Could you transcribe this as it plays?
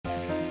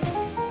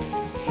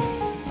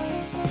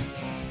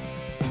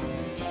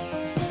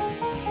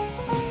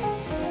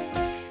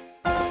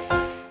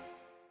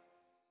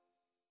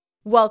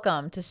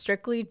Welcome to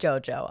Strictly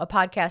JoJo, a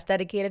podcast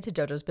dedicated to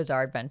JoJo's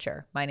Bizarre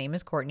Adventure. My name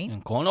is Courtney.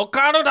 And Kono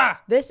Karuda!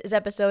 This is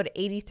episode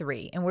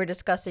 83, and we're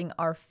discussing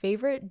our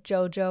favorite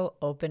JoJo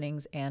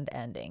openings and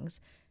endings.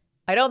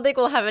 I don't think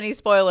we'll have any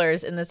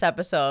spoilers in this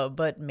episode,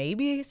 but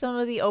maybe some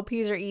of the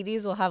OPs or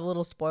EDs will have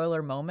little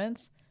spoiler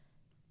moments.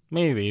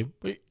 Maybe.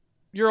 But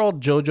you're all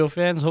JoJo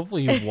fans.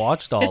 Hopefully you've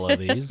watched all of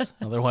these.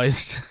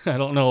 Otherwise, I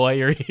don't know why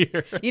you're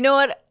here. You know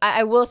what?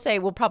 I will say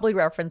we'll probably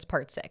reference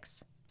part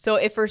 6. So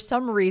if for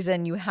some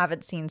reason you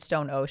haven't seen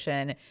Stone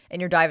Ocean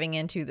and you're diving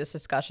into this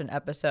discussion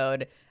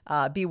episode,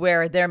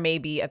 beware there may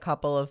be a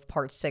couple of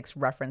part 6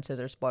 references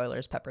or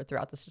spoilers peppered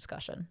throughout this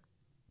discussion.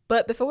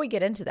 But before we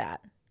get into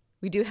that,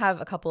 we do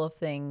have a couple of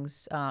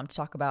things to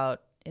talk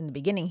about in the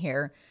beginning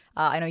here.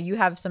 I know you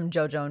have some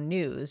JoJo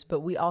news, but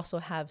we also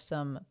have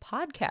some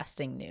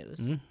podcasting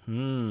news.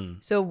 Mm-hmm.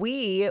 So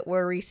we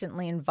were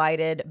recently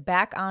invited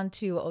back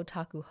onto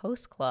Otaku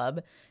Host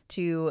Club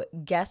to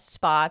guest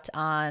spot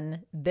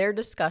on their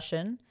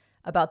discussion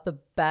about the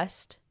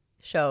best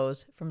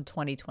shows from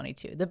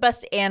 2022, the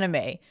best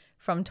anime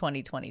from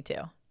 2022.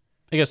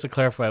 I guess to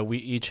clarify, we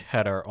each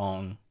had our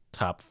own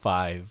top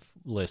 5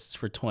 lists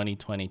for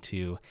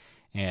 2022,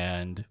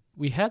 and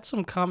we had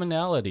some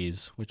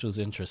commonalities, which was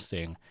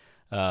interesting.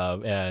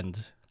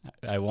 And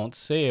I won't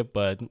say it,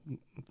 but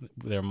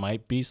there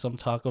might be some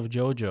talk of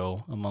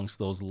JoJo amongst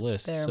those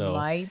lists. There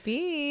might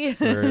be.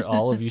 For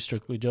all of you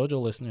Strictly JoJo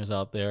listeners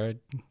out there,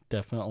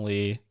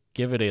 definitely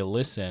give it a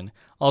listen.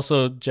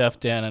 Also,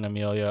 Jeff, Dan, and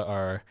Amelia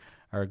are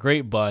a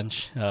great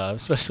bunch,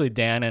 especially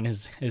Dan and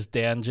his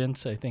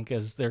Dangents, I think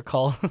as they're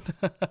called.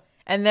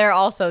 And they're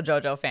also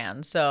JoJo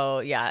fans. So,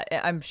 yeah,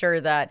 I'm sure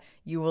that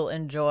you will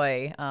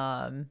enjoy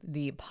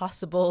the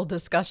possible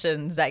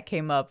discussions that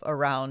came up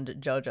around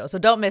JoJo. So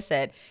don't miss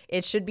it.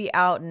 It should be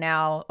out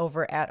now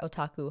over at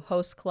Otaku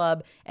Host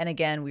Club. And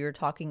again, we were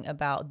talking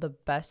about the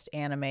best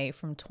anime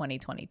from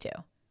 2022.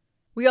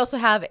 We also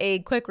have a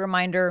quick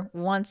reminder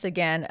once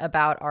again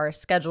about our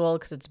schedule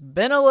because it's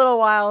been a little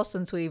while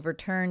since we've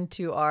returned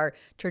to our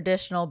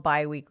traditional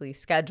bi-weekly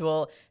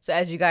schedule. So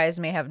as you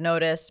guys may have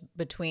noticed,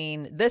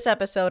 between this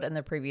episode and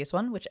the previous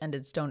one, which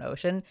ended Stone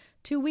Ocean,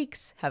 2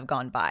 weeks have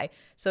gone by.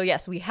 So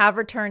yes, we have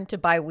returned to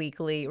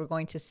bi-weekly. We're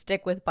going to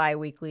stick with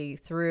bi-weekly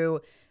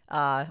through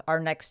our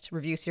next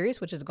review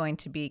series, which is going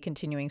to be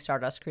continuing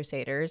Stardust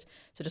Crusaders.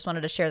 So just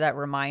wanted to share that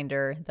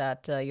reminder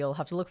that you'll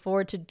have to look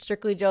forward to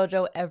Strictly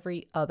JoJo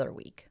every other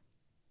week.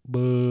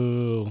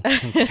 Boo.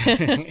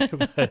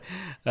 But,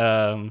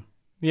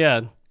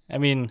 yeah, I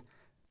mean,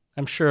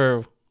 I'm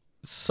sure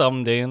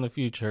someday in the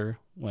future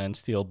when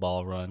Steel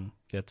Ball Run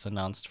gets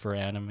announced for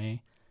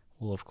anime,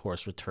 we'll of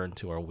course return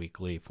to our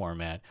weekly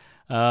format.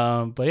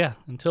 But yeah,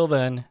 until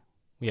then,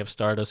 we have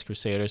Stardust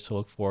Crusaders to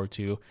look forward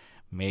to.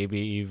 Maybe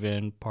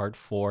even part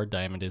 4,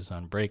 Diamond is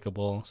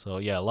Unbreakable. So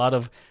yeah, a lot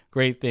of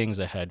great things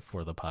ahead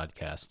for the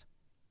podcast.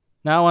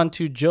 Now on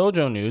to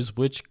JoJo news,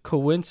 which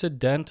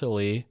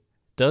coincidentally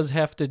does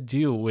have to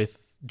do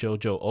with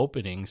JoJo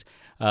openings.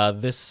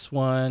 This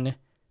one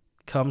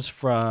comes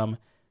from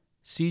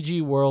CG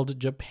World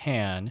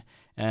Japan,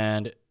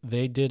 and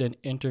they did an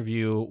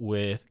interview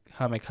with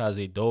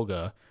Kamikaze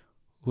Doga,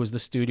 who's the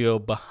studio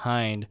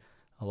behind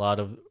a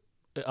lot of,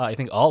 I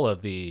think all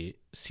of the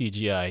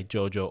CGI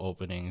JoJo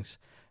openings.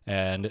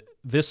 And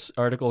this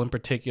article in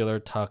particular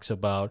talks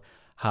about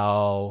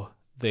how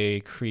they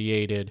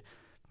created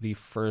the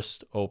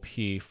first OP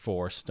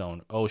for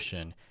Stone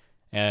Ocean.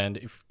 And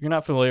if you're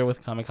not familiar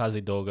with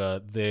Kamikaze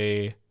Doga,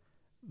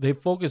 they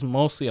focus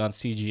mostly on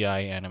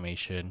CGI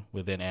animation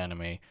within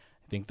anime. I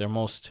think their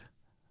most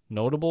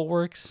notable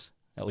works,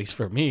 at least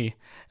for me,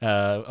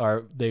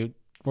 are they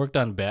worked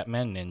on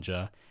Batman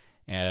Ninja,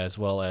 as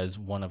well as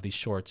one of the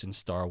shorts in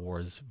Star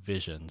Wars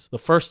Visions. The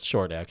first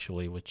short,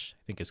 actually, which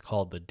I think is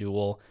called The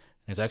Duel,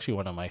 is actually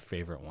one of my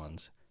favorite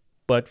ones.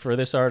 But for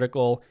this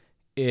article,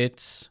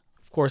 it's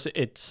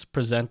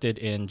presented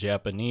in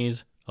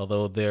Japanese,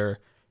 although there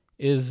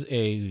is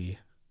a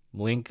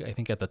link, I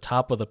think, at the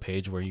top of the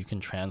page where you can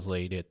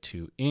translate it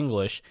to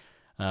English.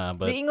 But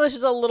the English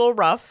is a little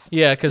rough.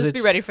 Yeah, because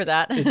be ready for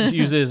that. It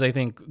uses, I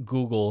think,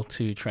 Google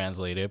to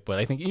translate it, but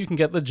I think you can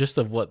get the gist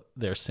of what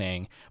they're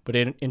saying. But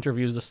it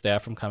interviews the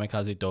staff from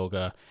Kamikaze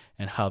Doga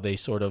and how they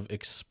sort of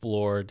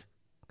explored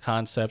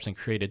concepts and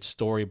created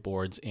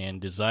storyboards in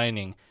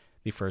designing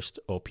the first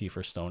OP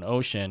for Stone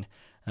Ocean,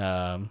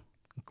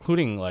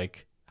 including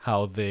like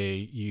how they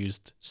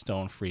used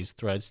stone freeze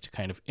threads to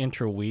kind of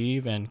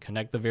interweave and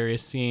connect the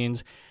various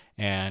scenes,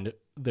 and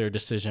their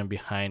decision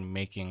behind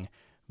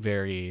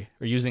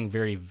using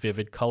very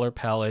vivid color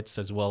palettes,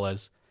 as well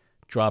as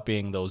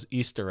dropping those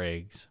Easter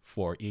eggs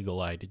for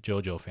eagle-eyed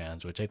JoJo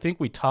fans, which I think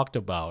we talked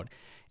about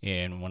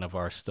in one of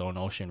our Stone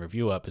Ocean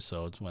review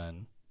episodes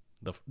when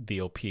the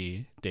DOP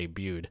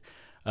debuted.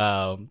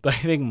 But I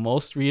think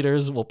most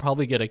readers will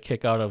probably get a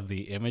kick out of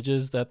the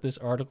images that this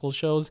article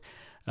shows,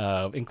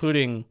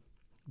 including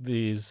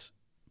these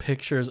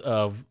pictures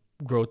of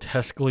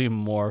grotesquely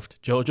morphed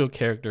JoJo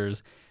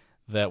characters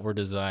that were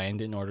designed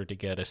in order to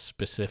get a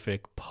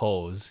specific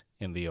pose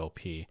in the OP.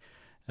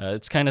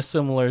 It's kind of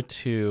similar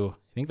to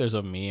I think there's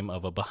a meme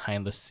of a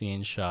behind the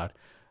scenes shot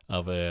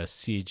of a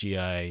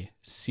CGI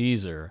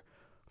Caesar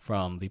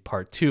from the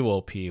part 2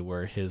 OP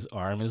where his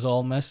arm is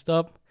all messed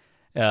up.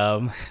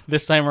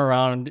 This time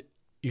around,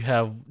 you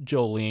have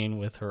Jolene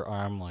with her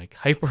arm like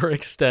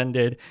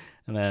hyperextended,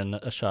 and then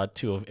a shot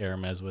too of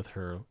Hermes with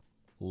her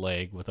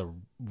leg with a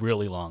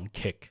really long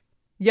kick.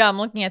 Yeah, I'm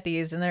looking at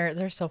these and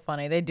they're so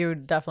funny. They do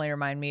definitely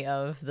remind me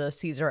of the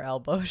Caesar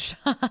elbow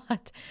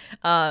shot.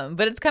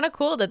 But it's kind of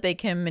cool that they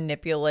can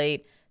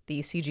manipulate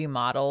the CG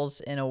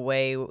models in a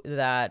way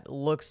that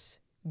looks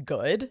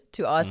good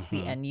to us,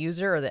 the end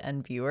user or the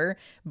end viewer,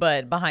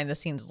 but behind the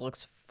scenes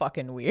looks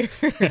fucking weird.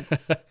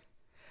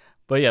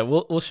 But yeah,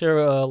 we'll share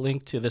a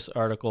link to this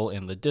article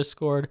in the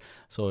Discord.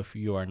 So if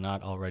you are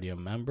not already a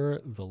member,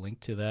 the link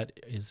to that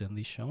is in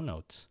the show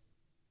notes.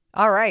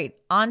 All right,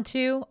 on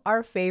to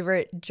our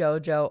favorite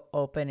JoJo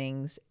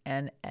openings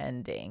and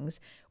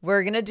endings.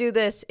 We're going to do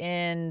this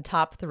in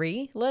top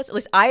 3 list. At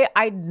least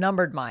I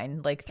numbered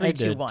mine like 3,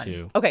 2, 1.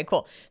 Too. Okay,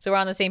 cool. So we're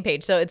on the same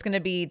page. So it's going to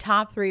be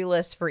top 3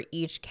 lists for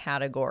each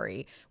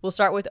category. We'll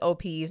start with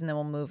OPs and then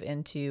we'll move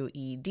into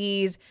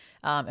EDs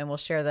and we'll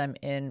share them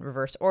in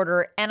reverse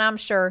order. And I'm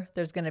sure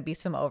there's going to be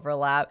some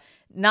overlap,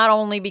 not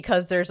only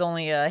because there's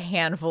only a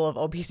handful of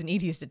OPs and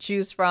EDs to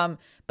choose from,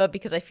 but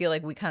because I feel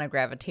like we kind of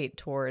gravitate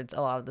towards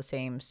a lot of the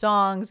same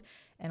songs.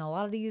 And a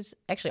lot of these,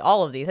 actually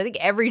all of these, I think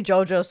every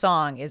JoJo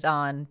song is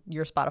on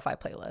your Spotify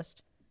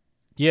playlist.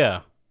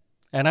 Yeah.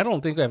 And I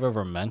don't think I've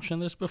ever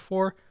mentioned this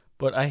before,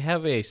 but I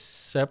have a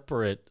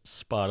separate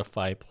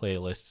Spotify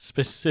playlist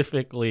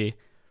specifically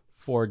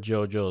for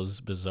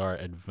JoJo's Bizarre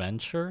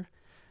Adventure.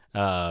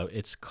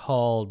 It's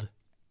called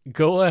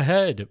Go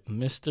Ahead,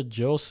 Mr.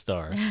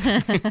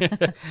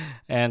 Joestar.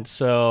 And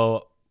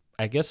so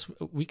I guess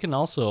we can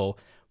also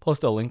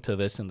post a link to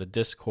this in the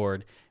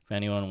Discord if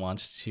anyone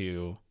wants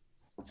to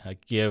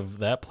give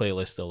that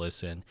playlist a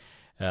listen.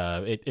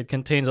 It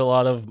contains a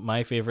lot of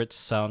my favorite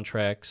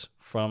soundtracks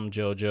from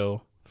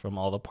JoJo, from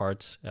all the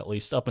parts, at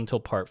least up until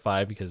part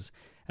 5, because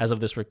as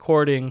of this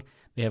recording,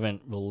 they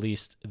haven't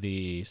released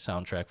the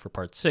soundtrack for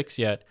part 6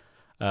 yet.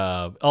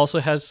 Also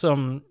has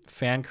some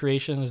fan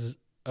creations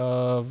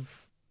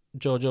of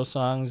JoJo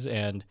songs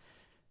and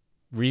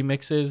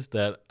remixes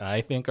that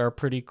I think are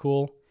pretty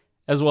cool,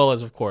 as well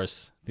as, of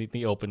course,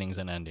 the openings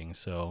and endings.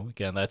 So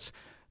again, that's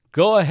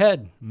Go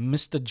Ahead,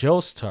 Mr.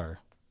 Joestar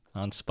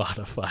on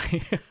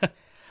Spotify.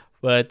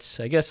 But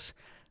I guess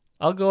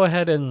I'll go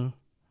ahead and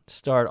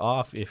start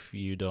off if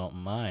you don't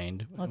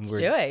mind. Let's do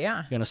it,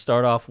 yeah. We're going to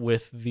start off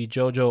with the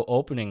JoJo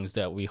openings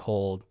that we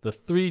hold, the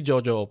 3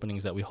 JoJo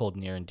openings that we hold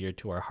near and dear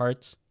to our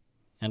hearts.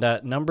 And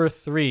at number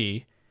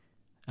 3,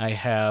 I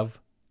have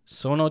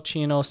Sono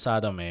Chino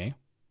Sadame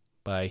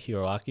by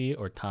Hiroaki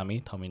or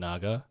Tami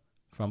Tominaga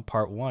from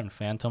part 1,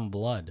 Phantom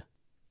Blood.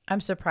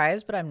 I'm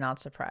surprised, but I'm not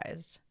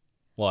surprised.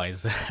 Why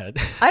is that?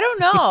 I don't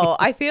know.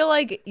 I feel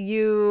like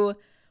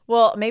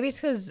well, maybe it's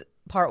because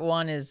part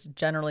 1 is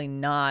generally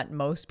not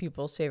most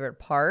people's favorite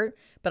part,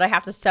 but I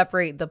have to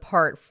separate the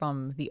part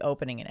from the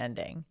opening and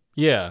ending.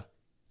 Yeah.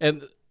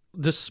 And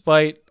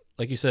despite,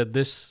 like you said,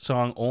 this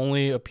song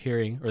only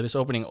appearing, or this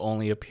opening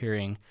only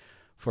appearing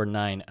for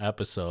 9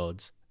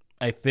 episodes,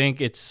 I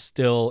think it's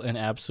still an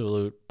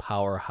absolute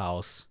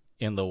powerhouse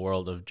in the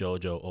world of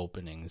JoJo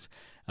openings.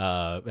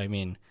 I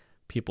mean,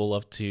 people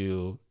love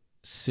to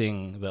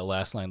sing the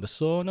last line, the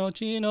Sono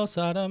Chino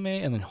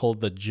Sadame, and then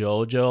hold the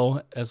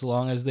JoJo as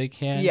long as they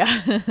can.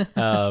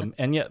 Yeah.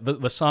 And yeah,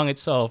 the song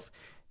itself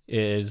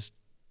is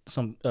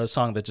a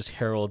song that just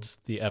heralds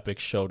the epic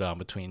showdown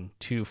between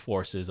 2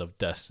 forces of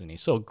destiny.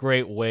 So a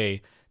great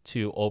way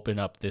to open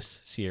up this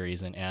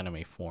series in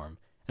anime form.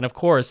 And of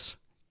course,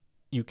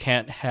 you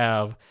can't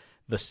have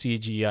the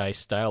CGI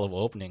style of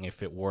opening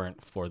if it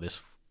weren't for this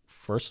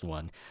first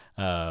one,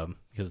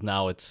 because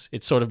now it's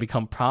sort of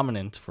become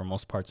prominent for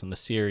most parts in the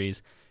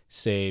series,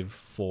 save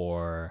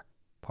for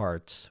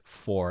parts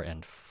 4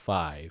 and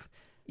 5.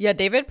 Yeah,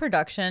 David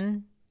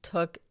Production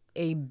took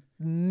a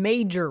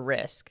major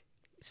risk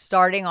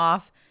starting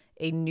off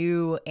a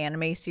new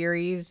anime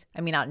series.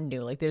 I mean, not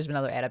new, like there's been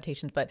other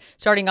adaptations, but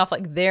starting off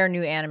like their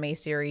new anime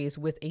series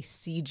with a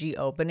CG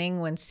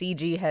opening when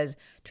CG has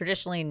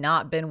traditionally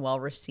not been well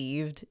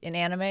received in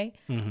anime,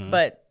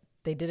 but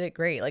they did it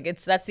great. Like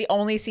that's the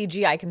only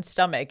CG I can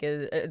stomach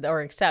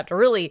or accept or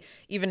really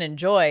even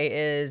enjoy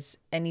is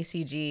any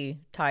CG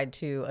tied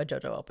to a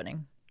JoJo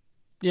opening.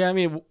 Yeah, I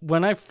mean,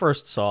 when I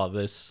first saw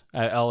this,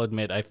 I'll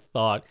admit I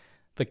thought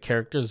the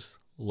characters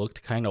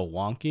looked kind of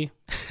wonky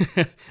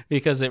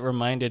because it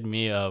reminded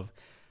me of,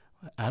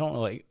 I don't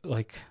know,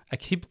 like I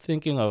keep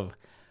thinking of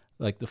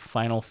like the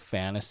Final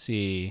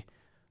Fantasy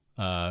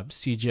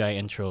CGI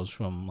intros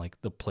from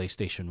like the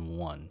PlayStation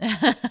 1.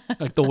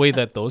 Like the way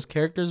that those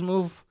characters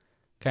move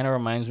kind of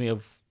reminds me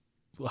of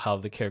how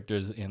the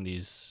characters in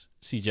these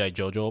CGI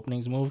JoJo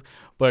openings move.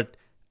 But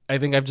I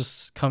think I've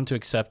just come to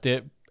accept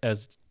it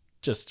as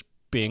just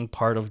being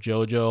part of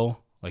JoJo.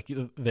 Like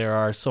there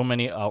are so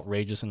many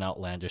outrageous and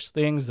outlandish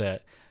things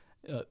that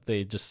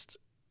they just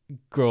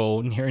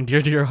grow near and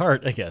dear to your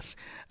heart, I guess.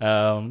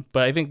 But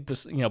I think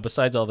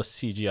besides all the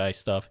CGI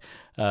stuff,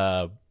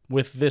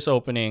 with this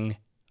opening,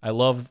 I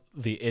love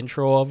the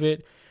intro of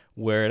it,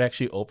 where it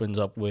actually opens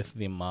up with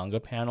the manga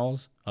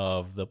panels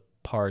of the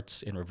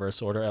parts in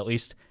reverse order. At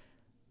least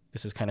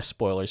this is kind of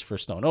spoilers for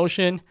Stone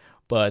Ocean,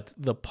 but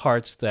the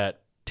parts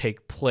that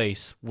take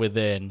place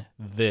within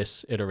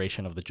this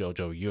iteration of the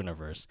JoJo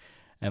universe.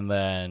 And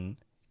then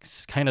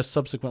kind of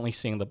subsequently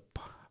seeing the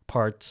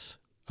parts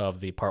of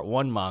the part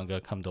 1 manga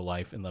come to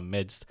life in the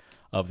midst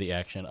of the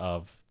action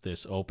of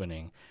this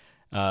opening.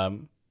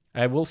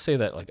 I will say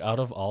that, like, out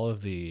of all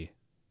of the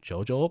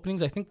JoJo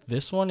openings, I think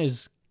this one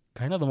is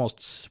kind of the most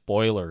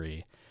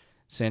spoilery,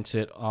 since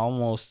it's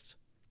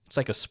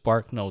like a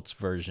Spark Notes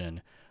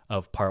version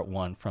of part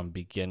 1 from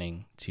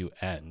beginning to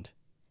end.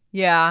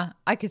 Yeah,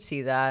 I could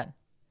see that.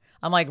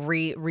 I'm like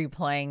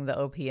replaying the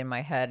OP in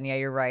my head, and yeah,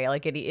 you're right.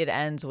 Like it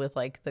ends with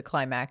like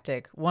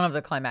one of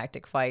the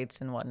climactic fights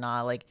and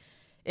whatnot. Like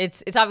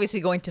it's obviously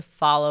going to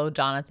follow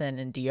Jonathan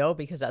and Dio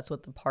because that's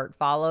what the part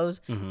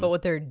follows. Mm-hmm. But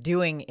what they're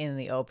doing in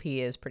the OP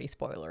is pretty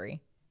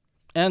spoilery.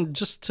 And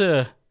just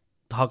to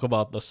talk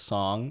about the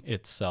song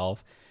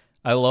itself,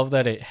 I love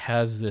that it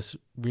has this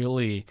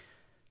really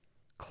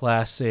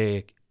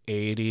classic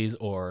 80s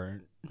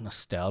or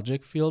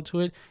nostalgic feel to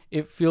it.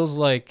 It feels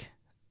like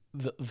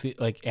the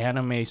like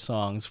anime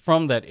songs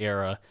from that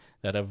era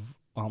that have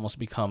almost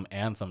become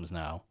anthems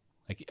now.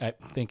 Like, I'm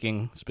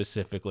thinking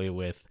specifically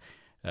with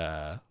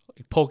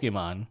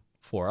Pokemon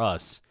for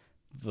us,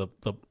 the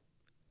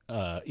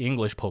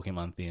English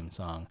Pokemon theme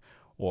song,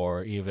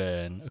 or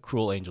even A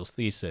Cruel Angel's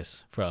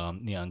Thesis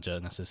from Neon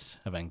Genesis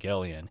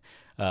Evangelion.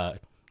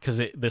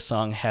 Because this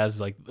song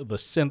has like the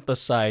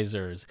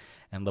synthesizers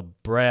and the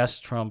brass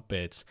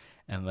trumpets,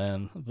 and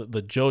then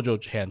the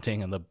JoJo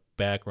chanting in the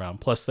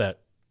background, plus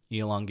that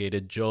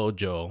elongated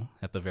JoJo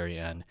at the very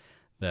end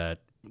that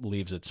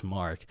leaves its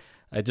mark.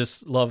 I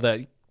just love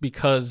that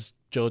because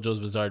JoJo's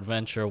Bizarre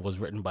Adventure was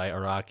written by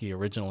Araki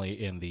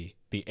originally in the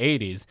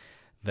 80s,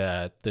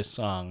 that this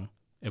song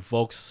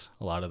evokes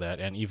a lot of that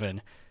and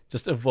even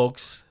just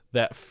evokes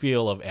that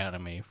feel of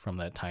anime from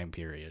that time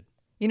period.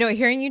 You know,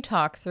 hearing you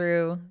talk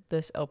through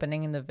this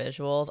opening and the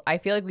visuals, I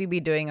feel like we'd be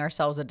doing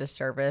ourselves a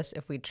disservice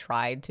if we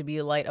tried to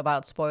be light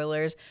about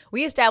spoilers.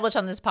 We established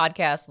on this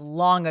podcast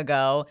long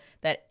ago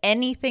that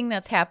anything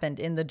that's happened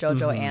in the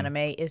JoJo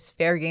anime is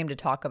fair game to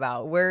talk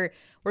about. We're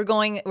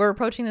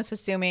approaching this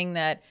assuming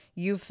that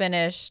you've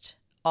finished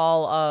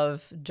all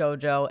of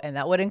JoJo, and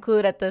that would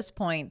include at this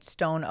point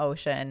Stone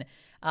Ocean.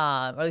 Or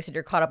at least if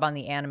you're caught up on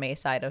the anime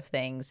side of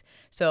things.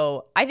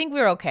 So I think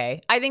we're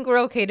okay. I think we're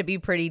okay to be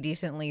pretty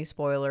decently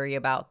spoilery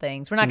about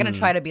things. We're not going to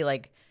try to be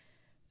like,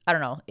 I don't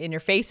know, in your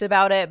face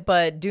about it,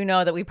 but do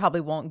know that we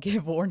probably won't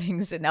give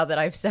warnings now that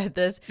I've said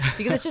this,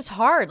 because it's just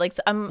hard. Like,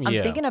 so I'm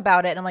thinking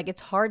about it, and I'm like,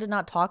 it's hard to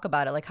not talk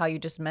about it. Like how you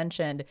just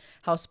mentioned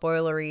how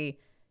spoilery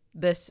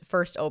this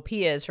first OP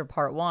is for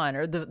part 1,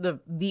 or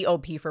the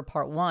OP for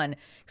part 1,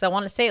 because I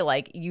want to say,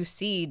 like, you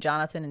see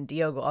Jonathan and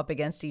Dio go up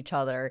against each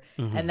other,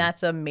 and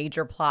that's a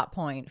major plot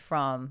point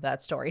from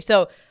that story.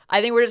 So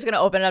I think we're just going to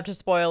open it up to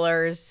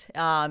spoilers.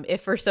 If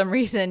for some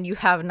reason you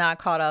have not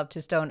caught up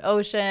to Stone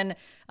Ocean,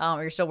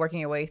 or you're still working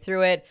your way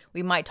through it,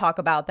 we might talk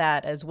about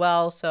that as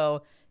well.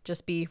 So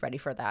just be ready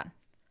for that.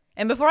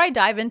 And before I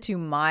dive into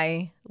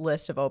my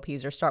list of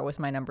OPs, or start with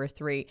my number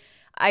 3,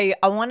 I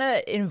want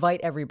to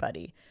invite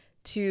everybody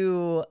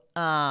to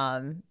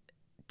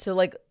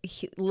like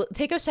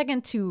take a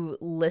second to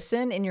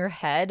listen in your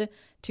head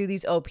to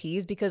these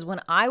OPs, because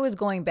when I was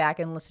going back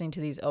and listening to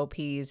these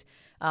OPs,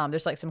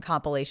 there's like some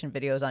compilation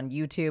videos on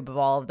YouTube of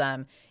all of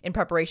them in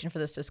preparation for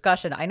this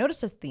discussion. I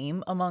noticed a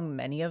theme among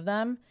many of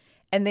them,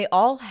 and they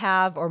all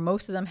have, or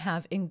most of them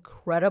have,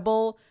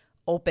 incredible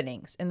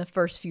openings in the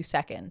first few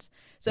seconds.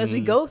 So as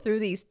we go through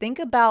these, think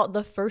about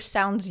the first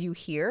sounds you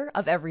hear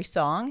of every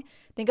song.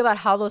 Think about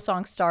how those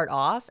songs start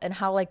off and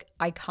how like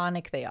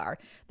iconic they are.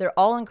 They're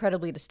all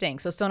incredibly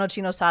distinct. So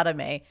Sonochi no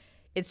Sadame,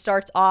 it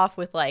starts off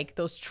with like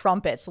those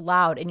trumpets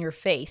loud in your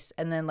face,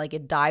 and then like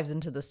it dives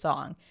into the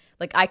song.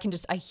 Like I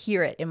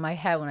hear it in my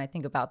head when I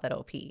think about that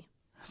OP. I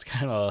was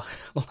kind of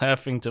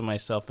laughing to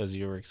myself as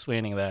you were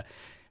explaining that,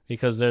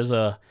 because there's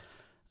a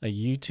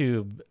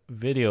YouTube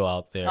video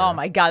out there. Oh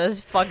my God, this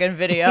fucking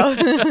video.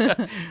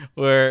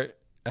 where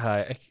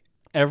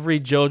every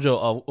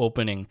JoJo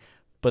opening,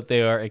 but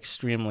they are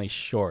extremely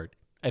short.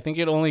 I think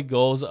it only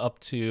goes up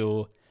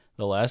to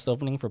the last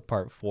opening for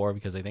part 4,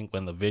 because I think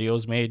when the video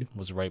was made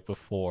was right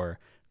before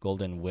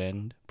Golden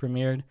Wind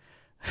premiered.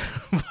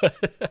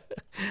 But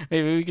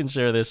maybe we can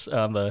share this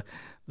on the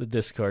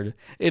Discord.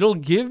 It'll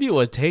give you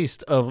a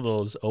taste of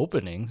those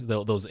openings,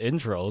 those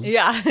intros.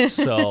 Yeah.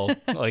 So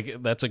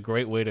like that's a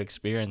great way to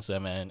experience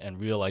them and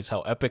realize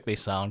how epic they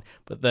sound.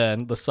 But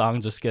then the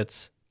song just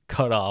gets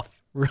cut off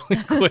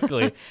really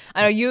quickly.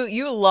 I know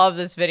you love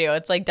this video.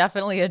 It's like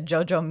definitely a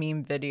JoJo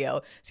meme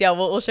video. So yeah,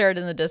 we'll share it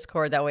in the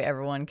Discord. That way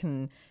everyone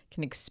can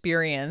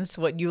experience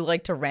what you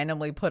like to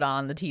randomly put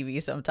on the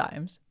TV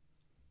sometimes.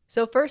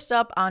 So first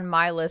up on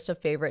my list of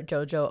favorite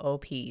JoJo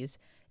OPs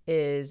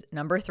is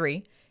number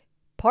 3,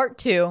 Part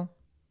 2,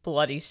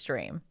 Bloody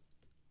Stream.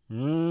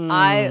 Mm.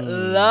 I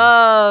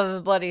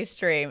love Bloody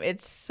Stream.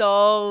 It's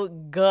so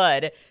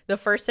good. The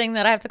first thing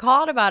that I have to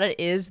call out about it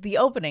is the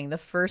opening. The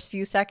first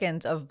few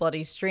seconds of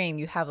Bloody Stream,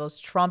 you have those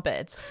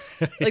trumpets.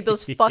 Like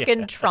those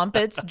fucking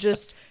trumpets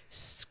just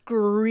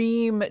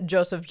scream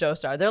Joseph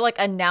Joestar. They're like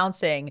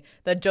announcing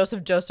that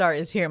Joseph Joestar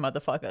is here,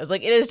 motherfuckers.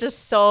 Like it is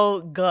just so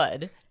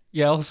good.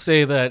 Yeah, I'll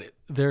say that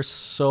they're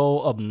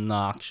so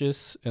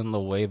obnoxious in the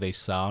way they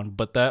sound,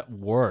 but that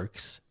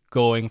works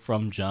going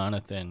from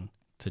Jonathan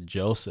to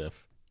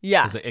Joseph.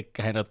 Yeah. 'Cause it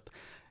kind of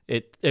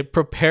it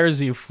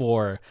prepares you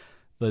for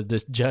the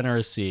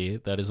degeneracy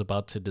that is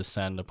about to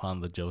descend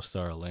upon the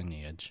Joestar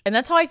lineage. And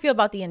that's how I feel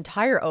about the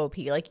entire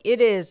OP. Like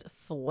it is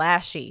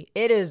flashy,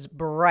 it is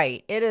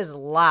bright, it is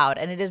loud,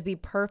 and it is the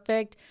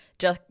perfect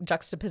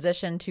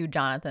juxtaposition to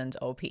Jonathan's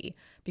OP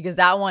because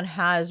that one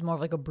has more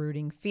of like a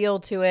brooding feel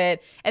to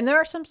it. And there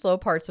are some slow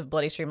parts of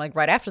Bloody Stream, like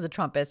right after the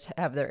trumpets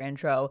have their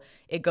intro,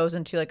 it goes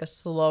into like a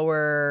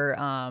slower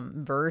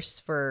verse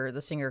for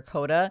the singer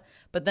Coda,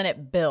 but then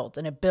it builds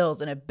and it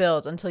builds and it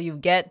builds until you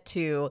get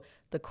to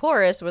the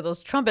chorus where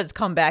those trumpets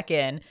come back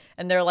in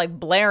and they're like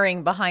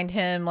blaring behind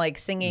him, like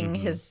singing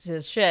his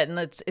shit. And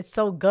it's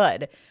so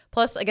good.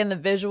 Plus, again, the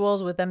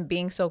visuals with them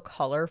being so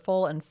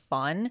colorful and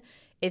fun,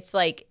 it's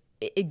like,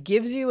 it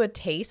gives you a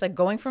taste, like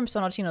going from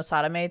Sonochi no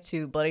Sadame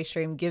to Bloody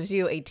Stream gives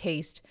you a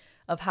taste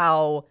of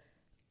how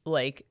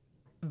like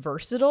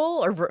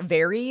versatile or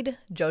varied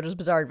JoJo's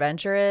Bizarre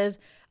Adventure is.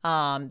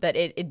 That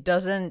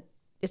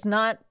it's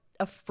not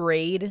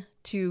afraid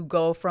to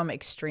go from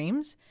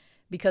extremes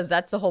because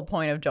that's the whole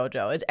point of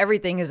JoJo is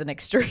everything is an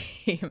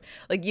extreme.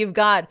 Like you've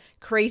got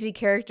crazy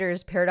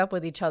characters paired up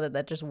with each other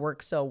that just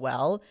work so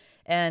well.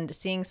 And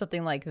seeing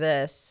something like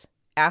this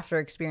after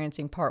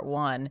experiencing part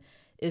 1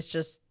 is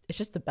just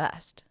the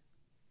best.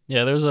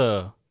 Yeah, there's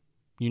a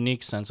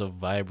unique sense of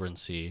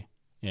vibrancy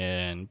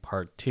in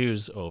part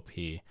 2's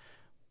OP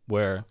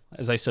where,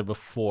 as I said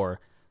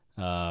before,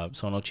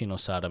 Sonochi no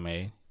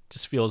Sadame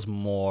just feels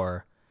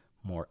more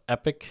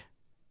epic.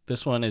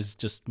 This one is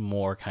just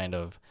more kind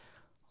of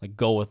like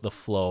go with the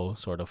flow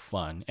sort of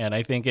fun. And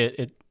I think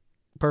it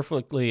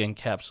perfectly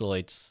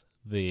encapsulates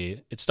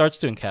it starts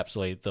to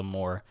encapsulate the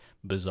more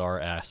bizarre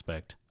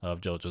aspect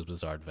of JoJo's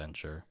Bizarre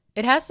Adventure.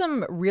 It has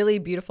some really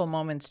beautiful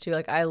moments too.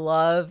 Like I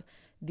love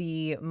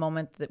the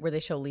moment where they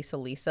show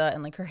Lisa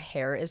and like her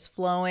hair is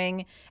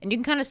flowing and you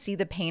can kind of see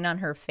the pain on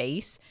her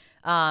face.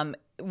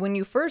 When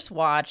you first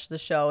watch the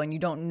show and you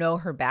don't know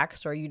her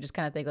backstory, you just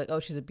kind of think like, oh,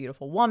 she's a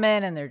beautiful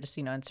woman and they're just,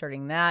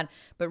 inserting that.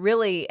 But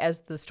really, as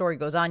the story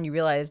goes on, you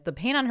realize the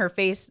pain on her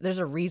face, there's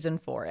a reason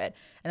for it.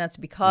 And that's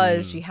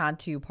because she had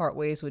to part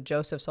ways with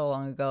Joseph so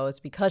long ago.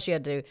 It's because she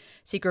had to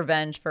seek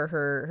revenge for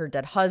her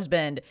dead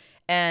husband.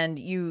 And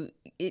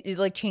it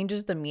like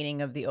changes the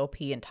meaning of the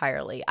OP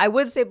entirely. I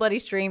would say Bloody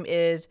Stream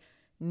is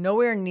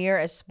nowhere near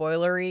as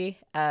spoilery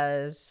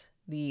as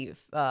the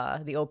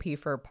OP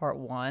for part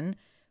 1.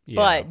 Yeah.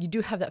 But you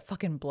do have that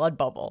fucking blood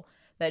bubble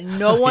that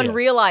no one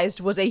realized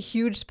was a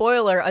huge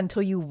spoiler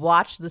until you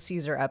watch the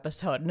Caesar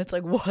episode. And it's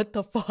like, what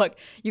the fuck?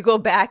 You go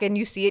back and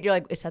you see it. You're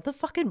like, is that the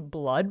fucking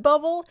blood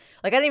bubble?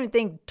 Like, I didn't even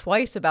think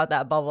twice about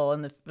that bubble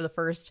in the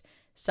first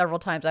several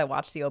times I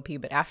watched the OP.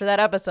 But after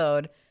that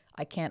episode,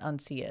 I can't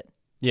unsee it.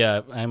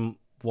 Yeah, I'm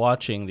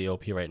watching the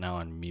OP right now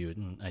on mute,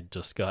 and I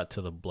just got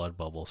to the blood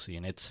bubble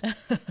scene. It's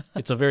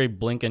a very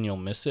blink and you'll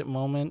miss it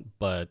moment,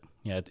 but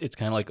yeah, it's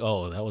kind of like,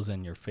 oh, that was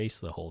in your face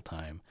the whole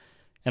time.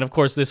 And of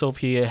course, this OP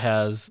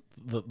has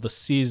the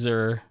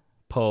Caesar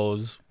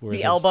pose where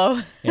the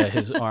elbow. Yeah,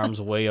 his arms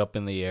way up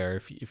in the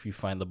air. If you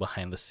find the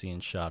behind the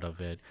scenes shot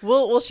of it,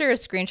 we'll share a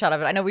screenshot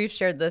of it. I know we've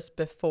shared this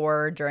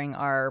before during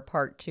our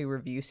part 2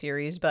 review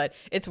series, but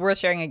it's worth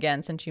sharing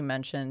again since you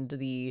mentioned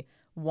the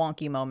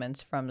wonky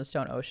moments from the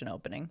Stone Ocean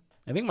opening.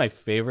 I think my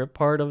favorite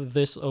part of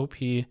this OP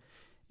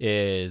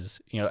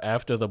is,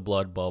 after the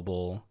blood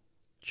bubble,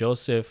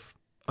 Joseph,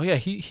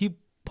 he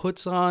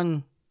puts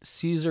on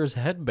Caesar's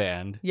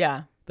headband.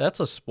 Yeah. That's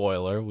a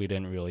spoiler we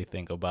didn't really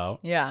think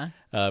about. Yeah.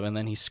 And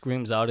then he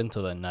screams out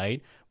into the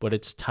night, but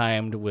it's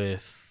timed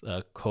with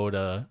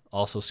Coda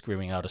also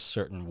screaming out a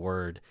certain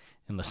word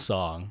in the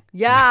song.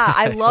 Yeah,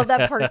 I love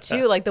that part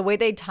too. Like the way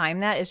they time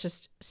that is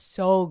just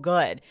so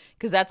good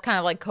because that's kind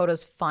of like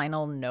Coda's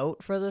final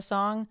note for the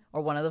song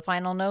or one of the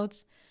final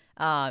notes.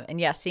 And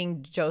yeah,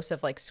 seeing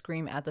Joseph like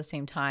scream at the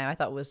same time, I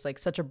thought was like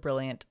such a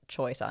brilliant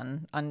choice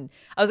on I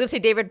was gonna say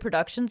David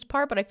Production's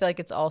part, but I feel like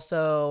it's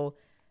also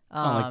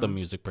like the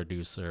music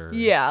producer.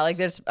 Yeah, like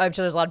I'm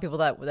sure there's a lot of people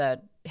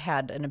that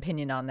had an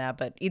opinion on that,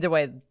 but either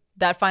way,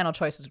 that final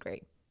choice is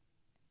great.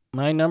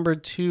 My number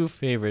 2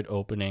 favorite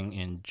opening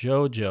in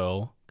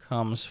JoJo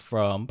comes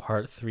from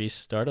Part 3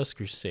 Stardust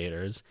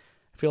Crusaders.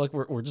 I feel like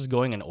we're just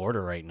going in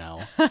order right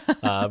now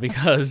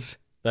because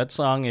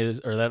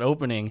that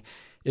opening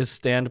is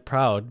Stand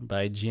Proud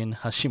by Jin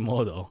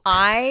Hashimoto.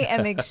 I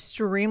am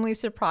extremely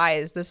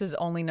surprised this is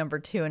only number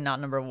 2 and not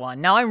number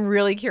 1. Now I'm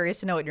really curious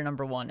to know what your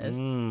number 1 is.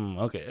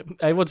 Okay.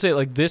 I would say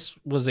like this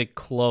was a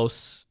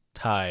close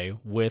tie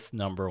with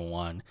number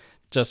 1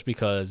 just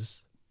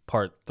because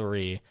Part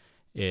 3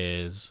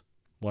 is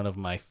one of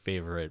my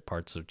favorite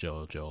parts of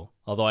JoJo.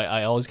 Although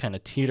I always kind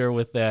of teeter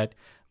with that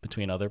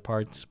between other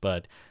parts,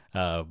 but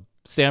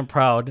Stand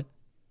Proud,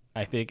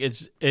 I think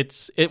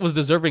it was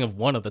deserving of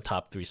one of the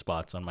top 3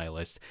 spots on my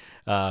list.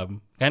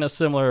 Kind of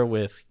similar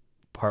with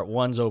Part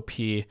 1's OP.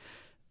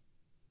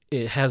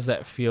 It has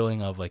that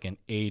feeling of like an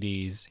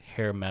 80s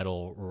hair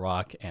metal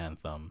rock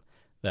anthem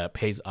that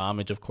pays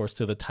homage, of course,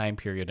 to the time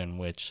period in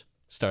which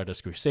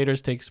Stardust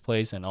Crusaders takes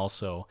place, and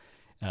also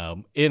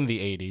in the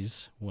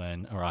 80s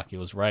when Araki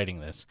was writing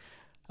this.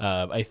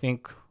 I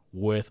think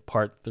with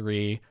Part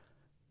 3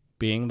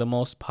 being the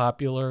most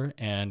popular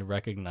and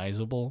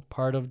recognizable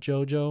part of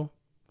JoJo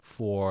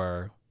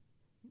for,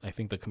 I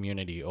think, the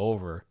community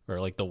over,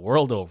 or like the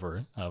world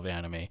over of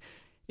anime,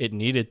 it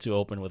needed to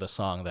open with a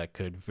song that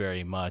could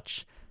very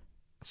much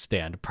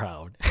stand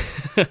proud.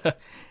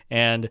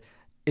 And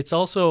it's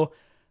also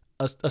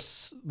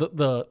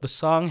the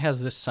song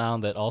has this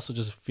sound that also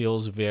just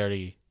feels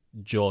very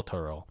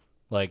Jotaro.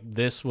 Like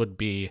this would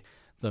be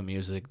the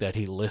music that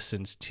he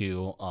listens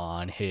to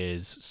on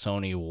his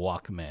Sony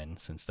Walkman,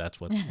 since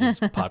that's what was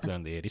popular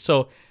in the 80s.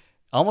 So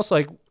almost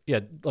like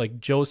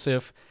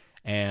Joseph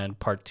and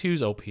Part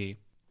 2's OP,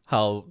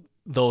 how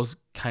those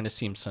kind of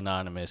seem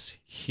synonymous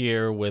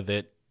here, with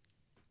it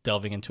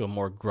delving into a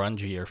more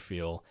grungier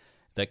feel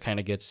that kind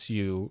of gets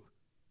you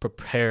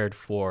prepared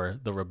for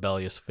the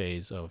rebellious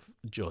phase of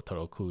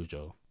Jotaro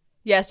Kujo.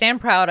 Yeah,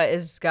 Stand Proud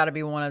is got to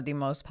be one of the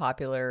most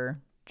popular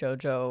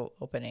JoJo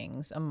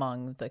openings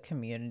among the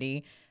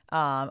community.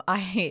 One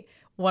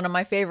of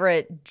my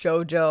favorite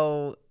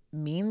JoJo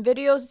meme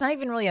videos, it's not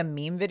even really a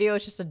meme video,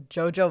 it's just a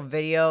JoJo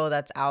video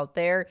that's out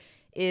there,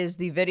 is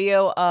the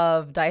video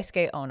of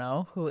Daisuke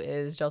Ono, who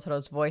is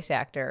Jotaro's voice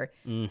actor,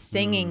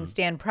 singing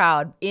Stand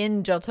Proud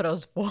in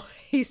Jotaro's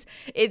voice.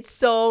 It's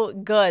so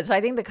good. So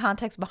I think the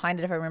context behind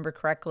it, if I remember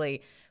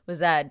correctly, was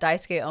that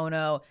Daisuke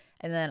Ono,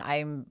 and then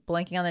I'm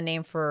blanking on the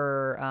name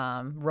for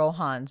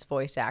Rohan's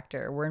voice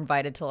actor, were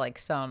invited to like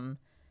some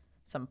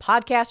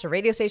podcast or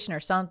radio station or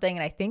something,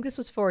 and I think this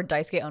was for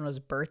Daisuke Ono's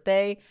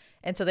birthday,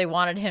 and so they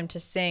wanted him to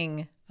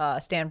sing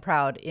Stand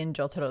Proud in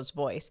Jotaro's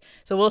voice.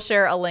 So we'll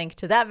share a link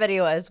to that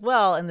video as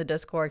well in the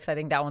Discord, because I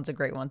think that one's a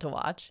great one to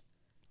watch.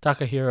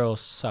 Takahiro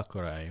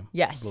Sakurai.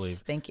 Yes, I believe.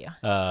 Thank you.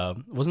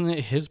 Wasn't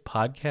it his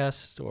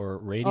podcast or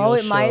radio show? Oh,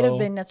 it might have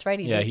been. That's right.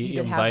 He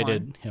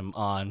invited him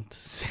on to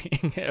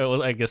sing.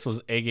 I guess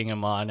was egging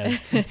him on as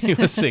he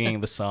was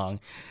singing the song.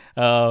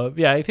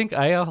 I think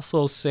I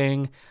also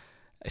sang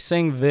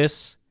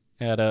this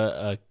at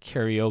a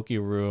karaoke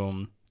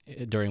room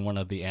during one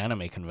of the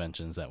anime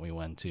conventions that we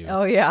went to.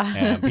 Oh yeah.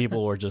 And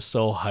people were just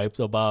so hyped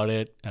about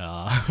it.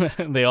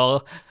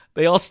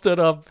 They all stood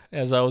up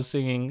as I was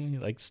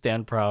singing, like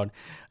Stand Proud.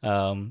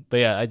 But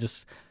yeah,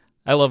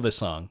 I love this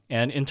song.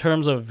 And in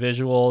terms of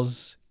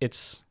visuals,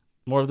 it's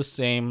more of the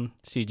same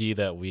CG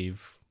that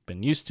we've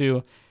been used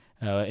to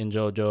in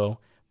JoJo.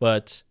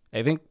 But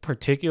I think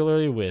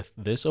particularly with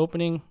this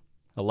opening,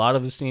 a lot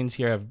of the scenes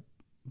here have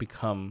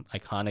become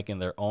iconic in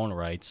their own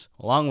rights,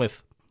 along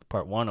with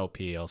Part 1 OP.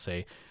 I'll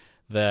say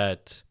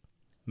that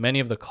many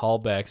of the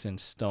callbacks in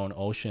Stone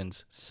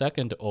Ocean's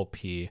second OP,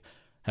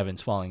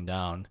 Heaven's Falling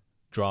Down,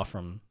 draw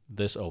from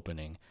this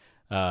opening.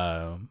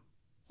 And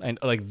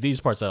like these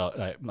parts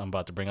that I'm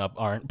about to bring up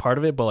aren't part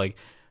of it, but like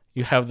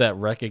you have that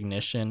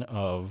recognition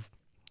of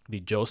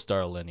the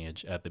Joestar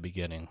lineage at the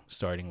beginning,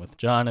 starting with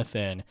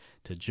Jonathan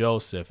to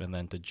Joseph and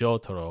then to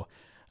Jotaro.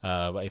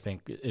 I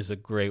think is a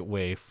great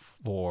way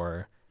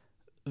for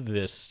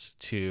this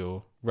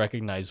to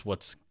recognize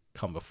what's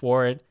come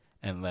before it,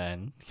 and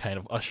then kind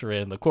of usher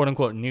in the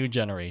quote-unquote new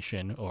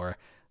generation, or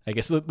I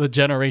guess the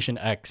Generation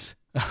X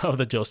of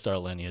the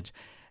Joestar lineage.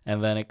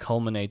 And then it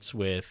culminates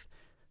with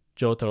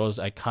Jotaro's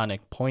iconic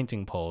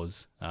pointing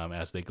pose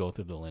as they go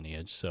through the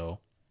lineage. So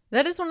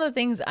that is one of the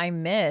things I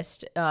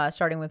missed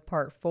starting with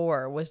Part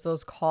 4, was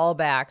those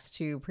callbacks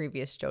to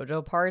previous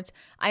JoJo parts.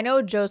 I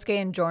know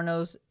Josuke and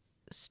Giorno's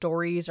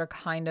stories are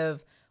kind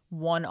of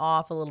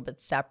one-off, a little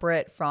bit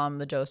separate from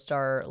the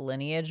Joestar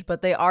lineage,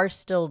 but they are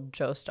still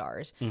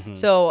Joestars. Mm-hmm.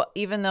 So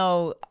even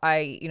though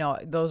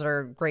those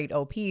are great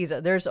OPs,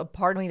 there's a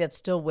part of me that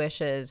still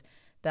wishes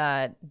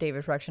that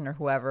David Production or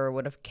whoever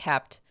would have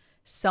kept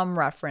some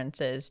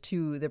references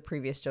to the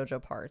previous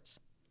JoJo parts.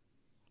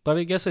 But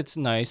I guess it's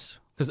nice,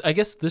 because I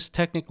guess this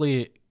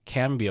technically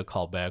can be a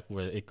callback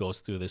where it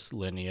goes through this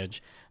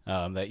lineage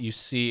that you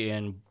see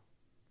in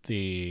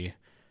the...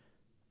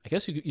 I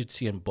guess you'd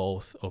see in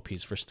both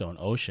OPs for Stone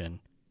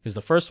Ocean, because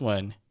the first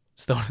one,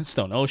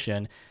 Stone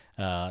Ocean,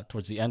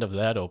 towards the end of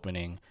that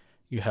opening,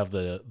 you have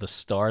the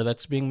star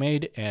that's being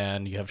made,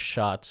 and you have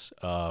shots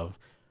of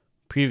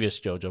previous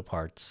JoJo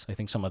parts. I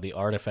think some of the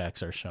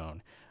artifacts are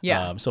shown.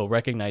 Yeah. So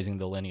recognizing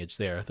the lineage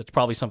there, that's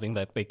probably something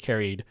that they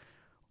carried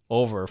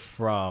over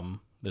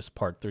from this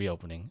Part 3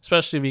 opening,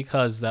 especially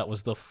because that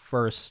was the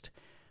first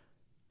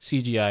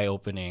CGI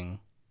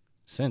opening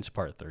since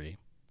Part 3.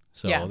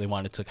 So They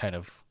wanted to kind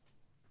of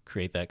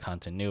create that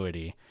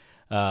continuity.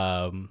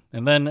 And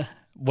then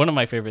one of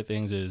my favorite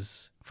things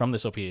is from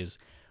this OP is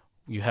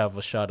you have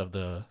a shot of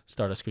the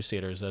Stardust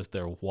Crusaders as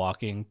they're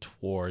walking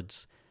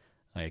towards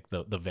like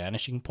the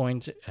vanishing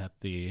point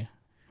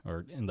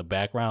or in the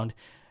background,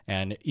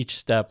 and each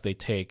step they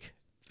take,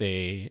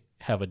 they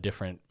have a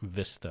different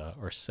vista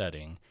or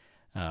setting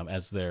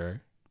as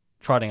they're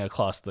trotting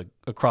across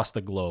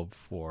the globe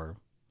for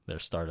their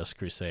Stardust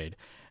Crusade.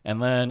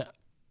 And then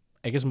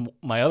I guess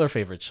my other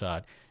favorite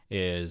shot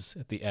is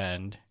at the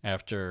end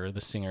after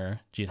the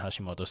singer Jin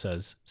Hashimoto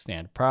says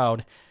 "Stand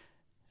Proud."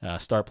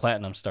 Star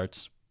Platinum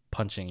starts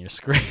punching your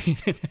screen,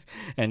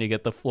 and you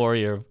get the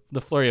flurry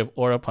of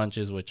aura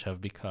punches, which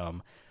have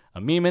become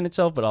a meme in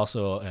itself, but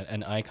also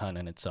an icon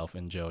in itself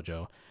in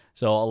JoJo.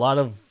 So a lot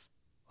of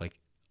like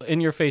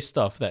in-your-face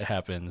stuff that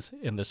happens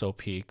in this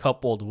OP,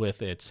 coupled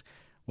with its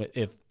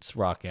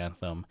rock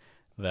anthem,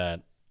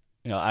 that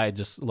I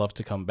just love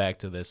to come back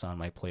to this on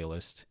my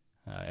playlist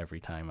every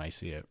time I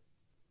see it.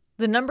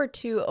 The number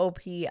 2 OP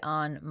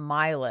on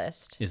my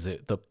list. Is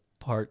it the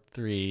Part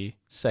 3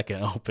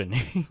 second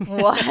opening?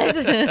 What?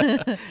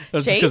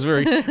 Because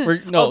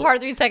we're no.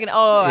 Part 3 second.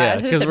 Oh, yeah,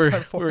 because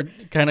we're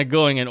kind of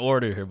going in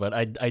order here, but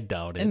I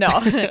doubt it. No,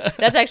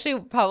 that's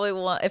actually probably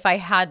one. If I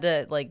had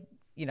to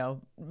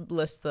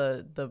list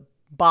the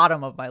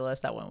bottom of my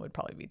list, that one would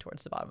probably be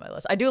towards the bottom of my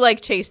list. I do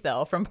like Chase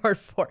though from Part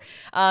 4.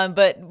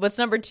 But what's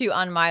number 2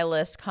 on my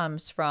list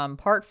comes from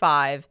Part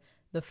 5,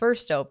 the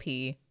first OP,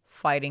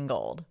 Fighting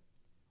Gold.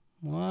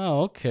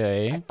 Wow,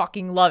 okay. I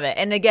fucking love it.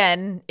 And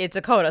again, it's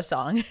a Coda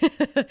song.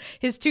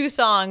 His 2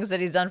 songs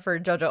that he's done for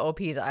JoJo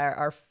OPs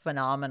are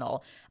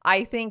phenomenal.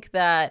 I think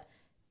that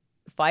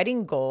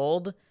Fighting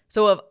Gold,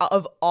 so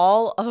of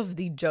all of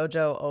the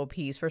JoJo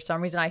OPs, for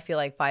some reason I feel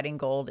like Fighting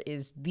Gold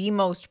is the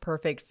most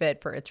perfect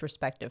fit for its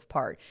respective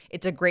part.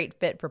 It's a great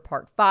fit for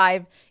Part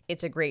 5.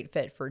 It's a great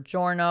fit for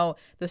Giorno.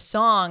 The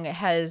song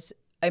has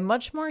a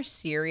much more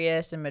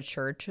serious and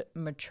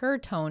mature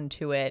tone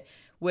to it,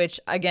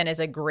 which again is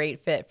a great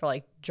fit for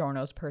like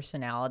Giorno's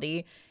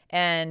personality.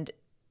 And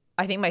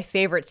I think my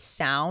favorite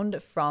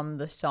sound from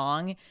the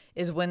song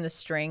is when the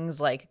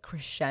strings like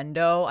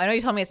crescendo. I know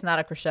you told me it's not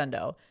a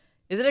crescendo.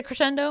 Is it a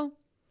crescendo?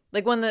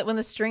 Like when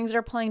the strings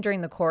are playing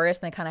during the chorus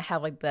and they kind of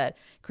have like that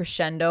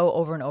crescendo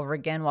over and over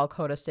again while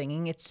Coda's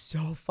singing. It's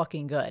so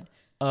fucking good.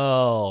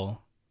 Oh,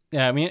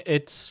 yeah. I mean,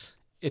 it's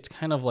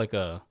kind of like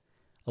a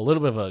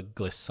little bit of a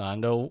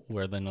glissando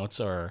where the notes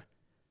are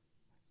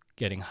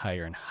getting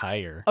higher and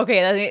higher.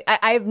 Okay,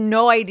 I have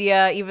no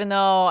idea. Even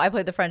though I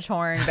played the French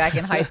horn back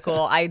in high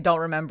school, I don't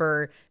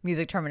remember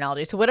music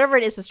terminology. So whatever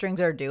it is the strings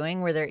are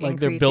doing, where they're like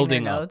increasing they're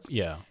building their notes, up.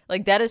 Yeah,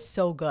 like that is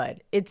so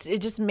good. It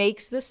just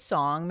makes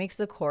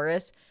the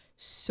chorus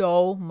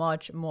so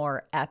much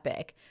more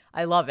epic.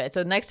 I love it.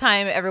 So next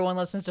time everyone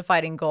listens to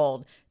Fighting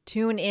Gold,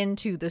 tune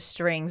into the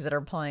strings that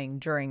are playing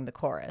during the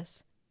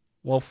chorus.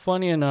 Well,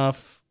 funny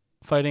enough,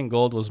 Fighting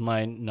Gold was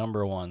my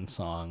number 1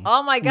 song.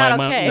 Oh my God,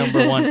 okay. My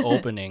number 1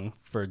 opening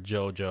for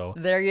JoJo.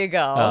 There you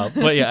go.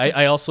 But yeah,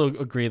 I also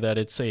agree that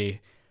it's a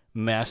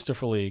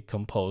masterfully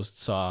composed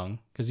song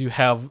because you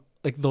have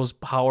like those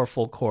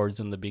powerful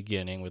chords in the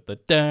beginning with the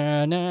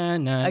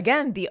da-na-na.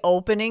 Again, the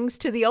openings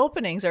to the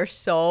openings are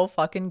so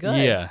fucking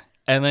good. Yeah.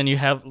 And then you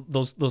have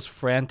those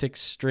frantic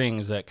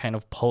strings that kind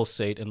of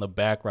pulsate in the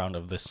background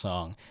of this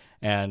song.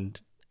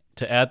 And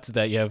to add to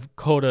that, you have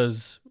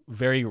Coda's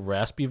very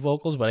raspy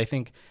vocals, but I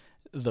think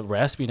the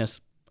raspiness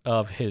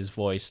of his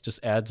voice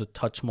just adds a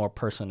touch more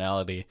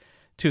personality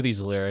to these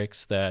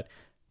lyrics that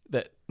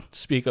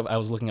speak of, I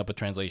was looking up a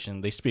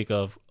translation, they speak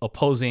of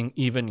opposing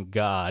even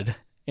God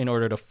in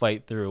order to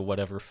fight through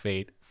whatever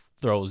fate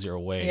throws your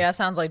way. Yeah,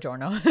 sounds like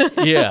Giorno.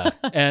 Yeah,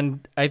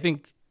 and I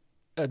think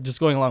just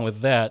going along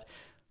with that,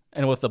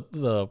 and with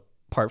the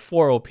Part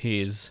 4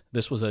 OPs,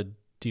 this was a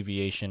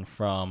deviation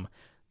from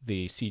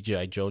the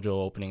CGI JoJo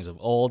openings of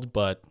old,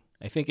 but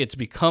I think it's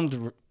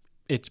become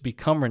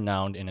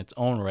renowned in its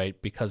own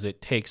right because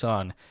it takes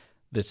on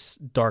this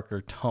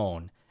darker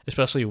tone,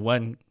 especially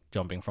when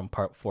jumping from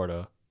Part 4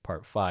 to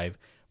Part 5,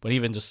 but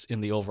even just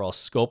in the overall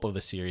scope of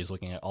the series,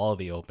 looking at all of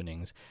the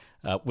openings,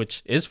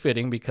 which is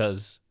fitting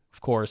because,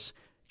 of course,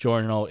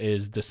 Giorno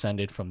is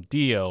descended from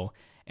Dio,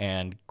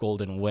 and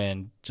Golden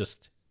Wind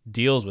just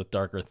deals with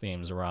darker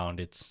themes around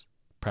its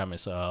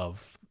premise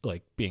of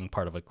like being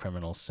part of a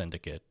criminal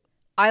syndicate.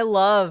 I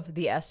love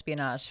the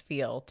espionage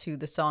feel to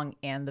the song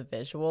and the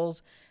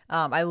visuals.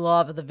 I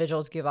love that the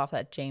visuals give off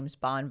that James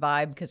Bond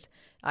vibe because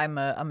I'm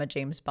a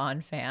James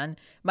Bond fan.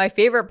 My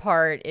favorite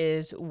part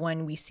is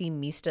when we see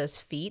Mista's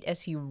feet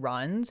as he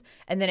runs,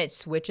 and then it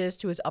switches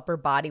to his upper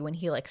body when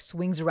he like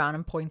swings around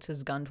and points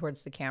his gun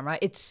towards the camera.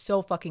 It's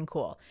so fucking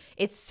cool.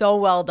 It's so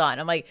well done.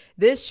 I'm like,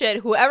 this shit,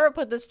 whoever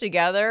put this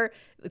together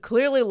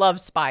clearly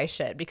loves spy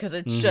shit because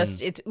it's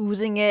just, it's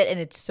oozing it and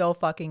it's so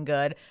fucking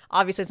good.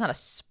 Obviously, it's not a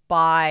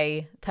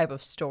spy type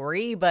of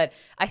story, but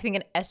I think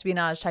an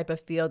espionage type of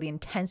feel, the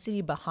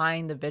intensity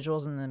behind the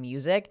visuals and the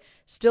music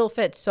still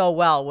fits so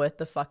well with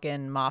the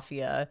fucking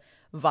mafia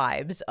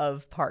vibes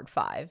of Part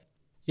 5.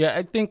 Yeah,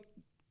 I think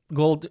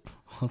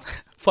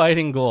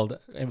Fighting Gold,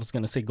 I was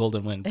going to say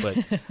Golden Wind,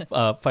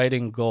 but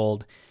Fighting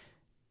Gold,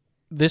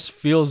 this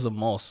feels the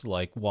most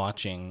like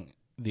watching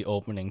the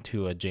opening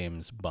to a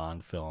James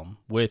Bond film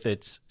with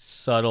its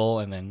subtle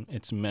and then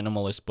its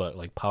minimalist but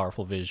like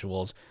powerful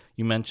visuals.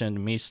 You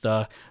mentioned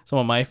Mista. Some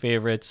of my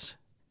favorites,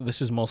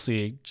 this is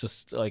mostly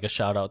just like a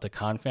shout out to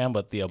Confam,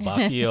 but the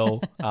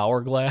Abacchio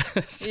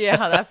hourglass. Yeah,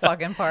 that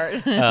fucking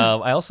part.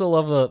 I also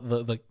love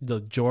the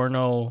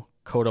Giorno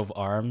coat of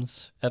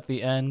arms at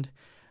the end.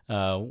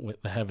 With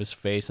have his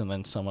face and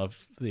then some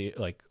of the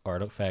like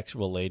artifacts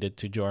related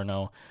to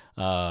Giorno.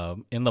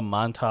 In the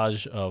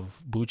montage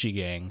of Bucci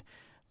Gang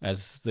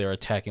as they're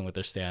attacking with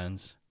their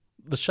stands,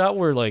 the shot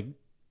where like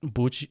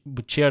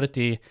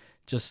Bucciarati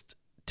just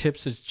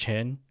tips his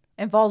chin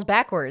And falls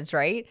backwards,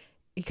 right?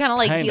 He kind of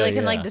like Kinda, he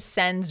yeah.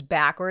 descends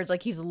backwards,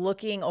 like he's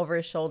looking over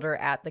his shoulder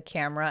at the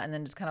camera, and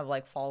then just kind of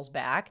like falls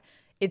back.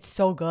 It's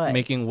so good.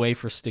 making way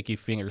for sticky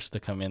fingers to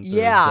come in through the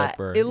Yeah,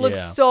 zipper. it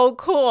looks so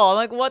cool. I'm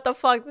like, what the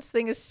fuck? This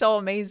thing is so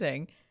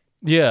amazing.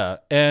 Yeah,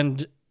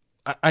 and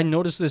I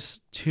noticed this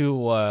too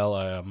while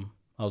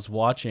I was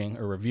watching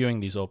or reviewing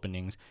these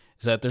openings,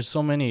 is that there's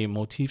so many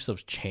motifs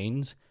of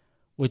chains,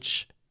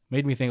 which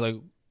made me think like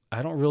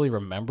I don't really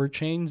remember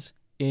chains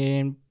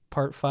in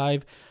part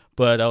 5,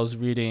 but I was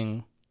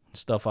reading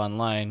stuff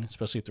online,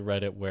 especially through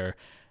Reddit, where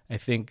I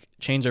think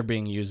chains are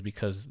being used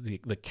because the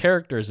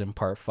characters in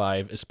part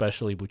 5,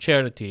 especially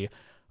Bucciarati,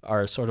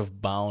 are sort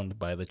of bound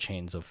by the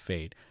chains of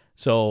fate.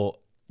 So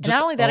And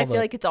not only that, I all feel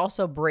like it's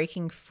also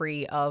breaking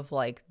free of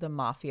like the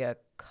mafia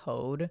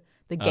code,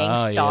 the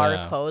gangstar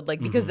yeah. code, like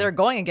because they're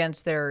going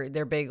against their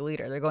big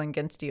leader. They're going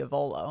against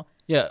Diavolo.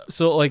 Yeah,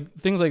 so like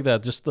things like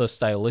that, just the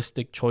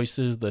stylistic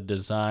choices, the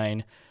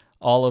design,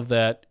 all of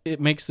that, it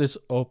makes this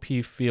OP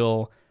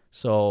feel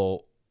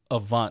so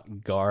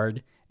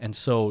avant-garde and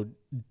so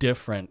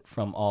different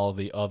from all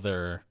the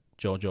other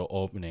JoJo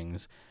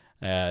openings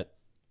that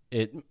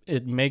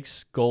it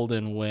makes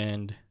Golden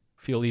Wind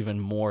feel even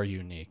more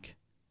unique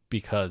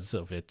because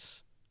of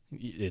its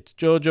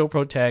JoJo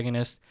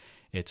protagonist,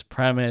 its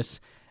premise,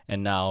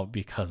 and now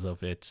because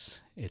of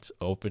its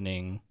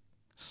opening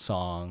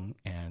song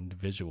and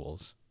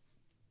visuals.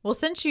 Well,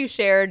 since you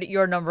shared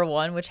your number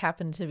one, which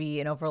happened to be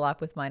an overlap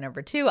with my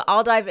number two,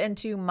 I'll dive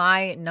into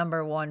my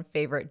number one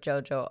favorite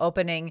JoJo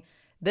opening.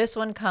 This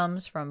one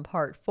comes from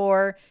part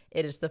 4.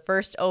 It is the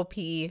first OP,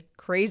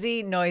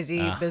 Crazy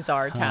Noisy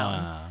Bizarre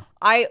Town.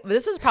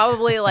 This is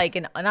probably like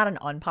not an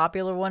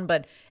unpopular one,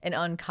 but an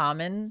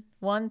uncommon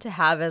one to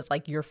have as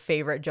like your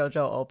favorite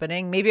JoJo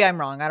opening. Maybe I'm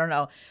wrong, I don't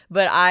know,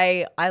 but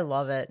I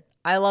love it.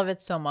 I love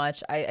it so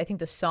much. I think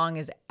the song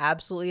is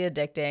absolutely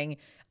addicting.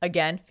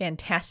 Again,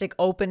 fantastic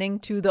opening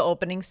to the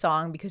opening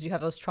song because you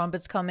have those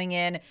trumpets coming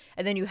in,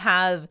 and then you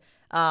have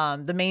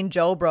the main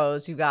Jo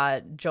bros. You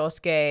got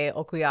Josuke,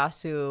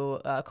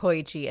 Okuyasu,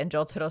 Koichi, and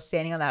Jotaro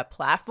standing on that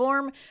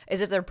platform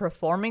as if they're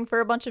performing for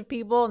a bunch of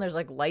people, and there's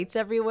like lights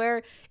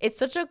everywhere. It's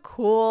such a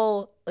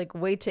cool like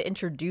way to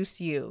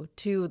introduce you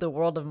to the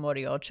world of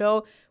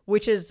Moriocho,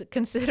 which is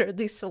considered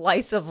the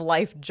slice of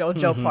life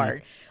JoJo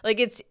part.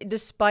 Like it's,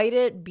 despite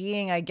it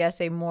being, I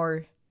guess, a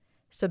more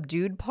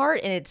subdued part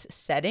in its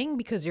setting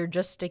because you're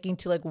just sticking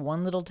to like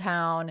one little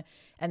town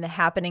and the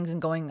happenings and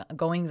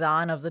goings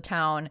on of the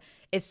town.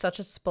 It's such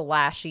a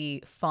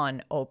splashy,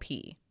 fun OP.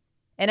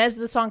 And as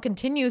the song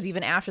continues,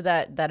 even after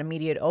that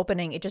immediate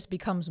opening, it just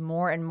becomes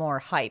more and more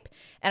hype.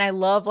 And I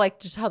love like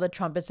just how the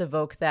trumpets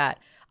evoke that.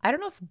 I don't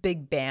know if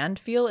big band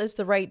feel is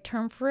the right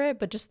term for it,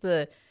 but just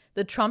the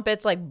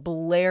trumpets like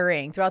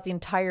blaring throughout the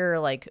entire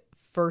like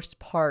first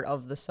part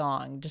of the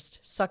song just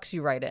sucks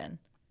you right in.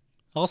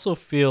 Also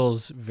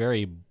feels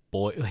very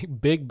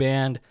like big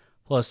band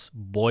plus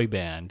boy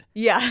band.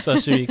 Yeah.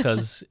 Especially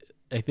because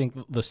I think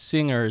the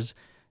singers,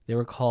 they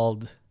were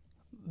called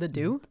The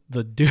Do?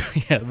 The Do.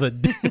 Yeah, the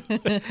Do.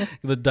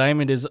 The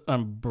Diamond is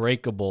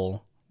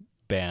Unbreakable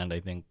band, I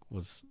think,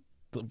 was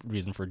the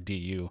reason for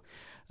DU.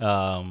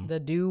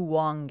 The Do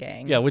Wong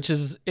Gang. Yeah, which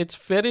is, it's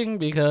fitting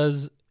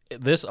because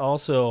this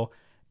also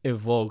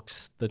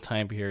evokes the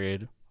time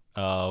period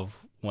of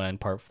when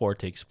part 4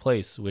 takes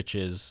place, which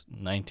is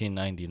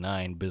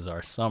 1999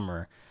 Bizarre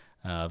Summer.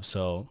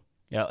 So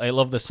yeah, I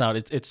love the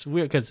sound. It's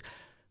weird because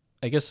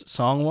I guess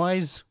song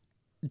wise,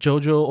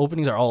 JoJo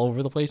openings are all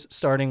over the place.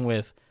 Starting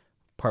with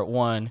part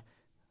 1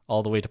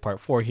 all the way to part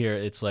 4 here,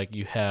 it's like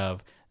you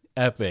have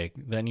epic,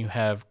 then you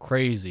have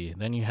crazy,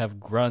 then you have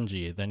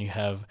grungy, then you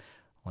have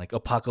like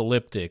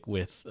apocalyptic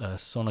with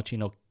Sonochi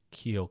no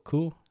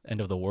Kyoku,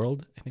 End of the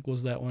World, I think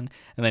was that one.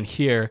 And then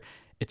here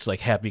it's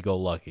like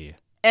happy-go-lucky.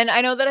 And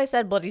I know that I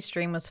said Bloody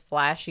Stream was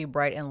flashy,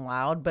 bright, and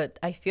loud, but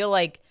I feel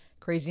like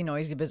Crazy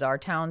Noisy Bizarre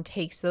Town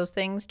takes those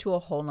things to a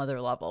whole nother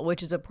level,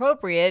 which is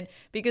appropriate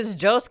because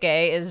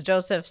Josuke is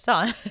Joseph's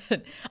son.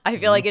 I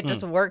feel like it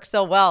just works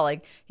so well.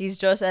 Like he's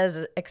just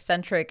as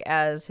eccentric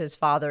as his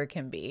father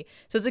can be.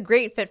 So it's a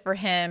great fit for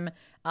him.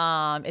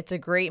 It's a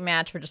great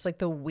match for just like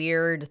the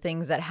weird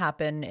things that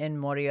happen in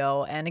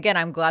Morio. And again,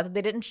 I'm glad that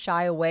they didn't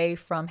shy away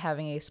from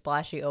having a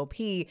splashy OP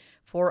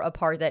for a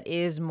part that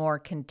is more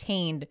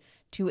contained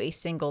to a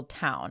single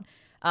town.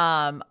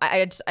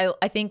 I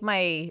think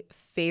my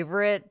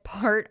favorite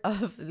part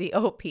of the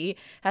OP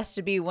has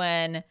to be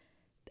when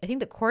I think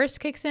the chorus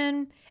kicks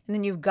in, and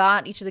then you've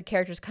got each of the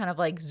characters kind of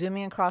like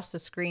zooming across the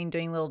screen,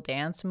 doing little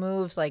dance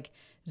moves, like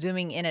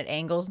zooming in at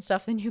angles and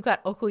stuff. And you've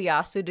got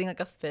Okuyasu doing like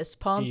a fist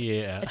pump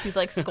as he's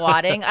like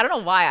squatting. I don't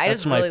know why. I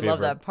just really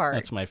love that part.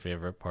 That's my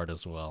favorite part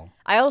as well.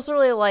 I also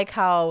really like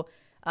how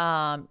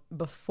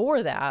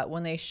before that,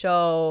 when they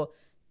show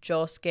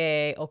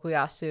Josuke,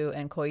 Okuyasu,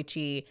 and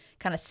Koichi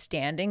kind of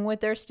standing with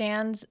their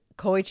stands,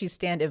 Koichi's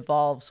stand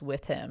evolves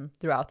with him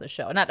throughout the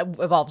show. Not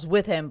evolves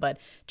with him, but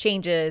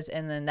changes,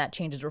 and then that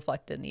change is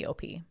reflected in the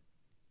OP.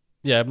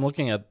 Yeah, I'm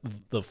looking at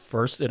the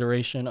first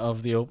iteration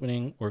of the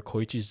opening where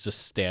Koichi's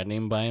just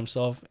standing by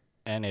himself,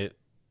 and he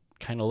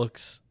kind of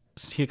looks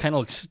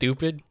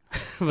stupid.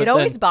 It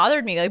always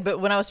bothered me. Like, but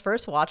when I was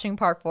first watching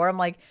part 4, I'm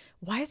like,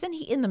 why isn't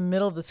he in the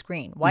middle of the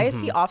screen? Why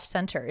is he off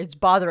center? It's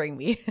bothering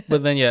me.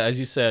 But then, yeah, as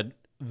you said,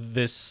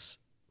 this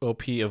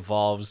OP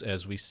evolves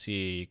as we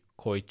see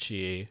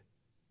Koichi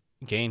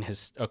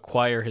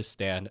acquire his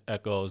stand,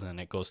 echoes, and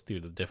it goes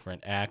through the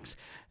different acts,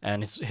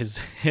 and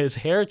his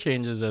hair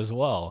changes as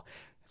well.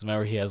 Because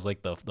remember, he has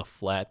like the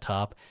flat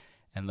top,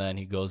 and then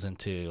he goes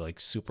into like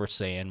Super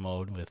Saiyan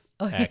mode with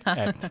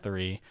Act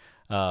 3.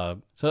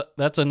 So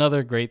that's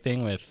another great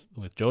thing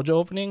with JoJo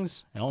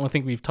openings. I don't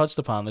think we've touched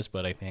upon this,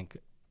 but I think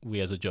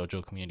we as a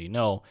JoJo community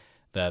know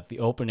that the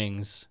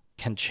openings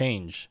can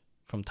change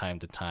from time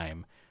to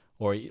time,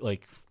 or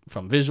like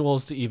from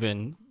visuals to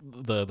even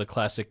the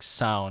classic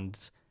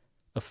sound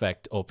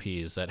effect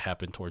OPs that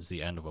happen towards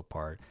the end of a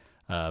part.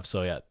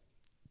 So yeah,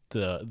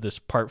 this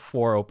part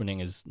 4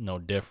 opening is no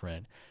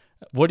different.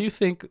 What do you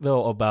think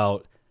though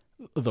about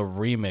the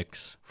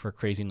remix for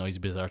Crazy Noisy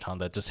Bizarre Town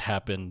that just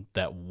happened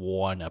that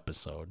one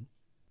episode?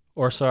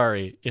 Or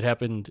sorry, it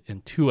happened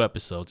in 2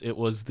 episodes. It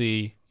was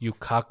the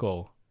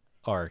Yukako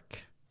arc.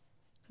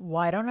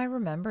 Why don't I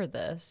remember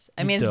this?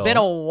 I mean, it's been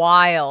a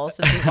while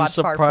since we watched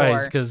part 4. I'm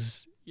surprised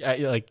because I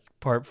like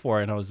part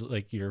 4, and it was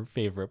like your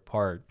favorite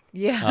part.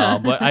 Yeah.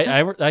 But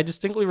I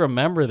distinctly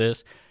remember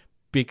this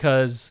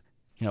because,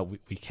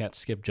 we can't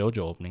skip JoJo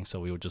openings, so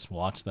we would just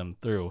watch them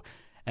through.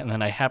 And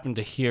then I happened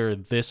to hear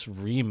this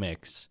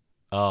remix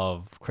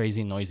of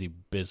Crazy Noisy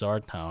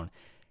Bizarre Town,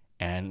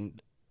 and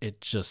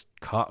it just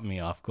caught me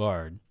off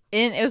guard.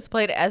 And it was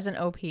played as an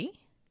OP?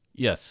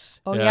 Yes.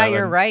 Oh, yeah,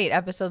 you're right.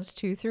 Episodes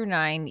 2 through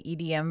 9,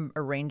 EDM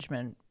arranged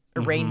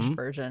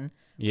version.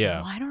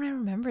 Yeah. Why don't I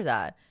remember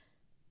that?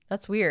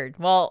 That's weird.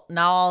 Well,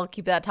 now I'll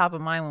keep that top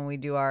of mind when we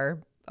do our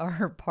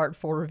part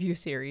 4 review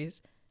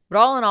series. But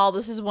all in all,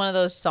 this is one of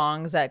those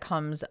songs that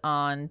comes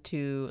on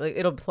to, like,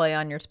 it'll play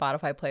on your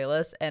Spotify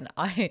playlist, and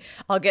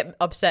I'll get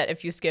upset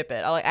if you skip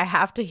it. I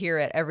have to hear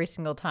it every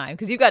single time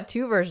because you've got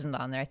 2 versions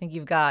on there. I think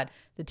you've got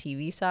the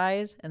TV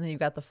size, and then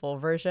you've got the full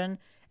version,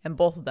 and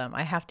both of them,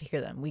 I have to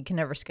hear them. We can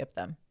never skip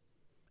them.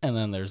 And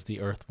then there's the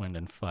Earth, Wind,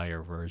 and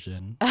Fire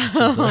version.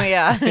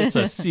 Yeah. It's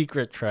a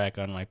secret track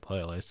on my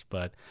playlist,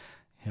 but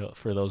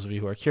for those of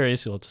you who are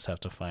curious, you'll just have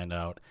to find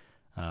out.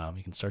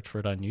 You can search for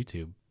it on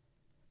YouTube.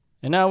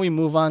 And now we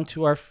move on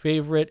to our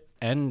favorite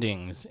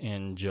endings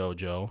in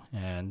JoJo.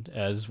 And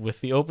as with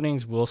the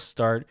openings, we'll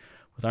start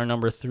with our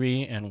number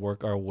 3 and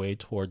work our way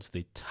towards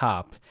the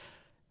top.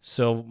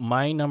 So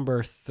my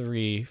number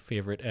 3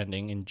 favorite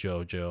ending in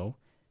JoJo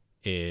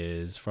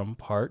is from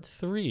part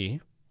 3,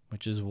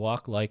 which is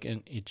Walk Like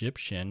an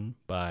Egyptian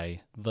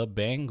by The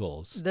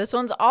Bangles. This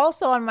one's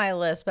also on my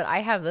list, but I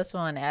have this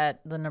one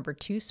at the number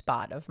 2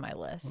 spot of my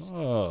list.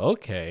 Oh,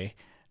 okay.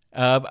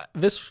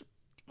 This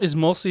is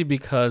mostly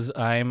because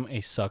I'm a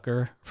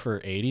sucker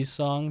for 80s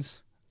songs.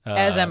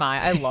 As am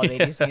I. I love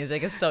 80s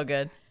music. It's so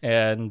good.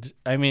 And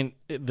I mean,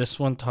 this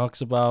one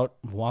talks about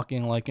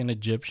walking like an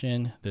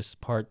Egyptian. This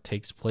part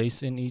takes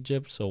place in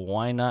Egypt, so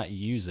why not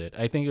use it?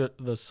 I think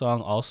the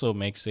song also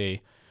makes a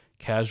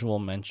casual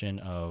mention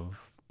of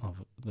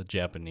the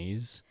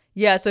Japanese.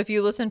 Yeah, so if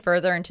you listen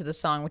further into the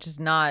song, which is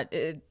not,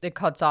 it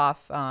cuts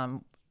off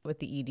with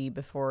the ED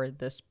before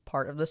this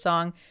part of the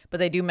song, but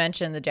they do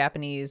mention the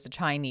Japanese, the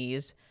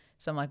Chinese.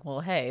 So I'm like, well,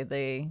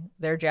 hey,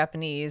 they're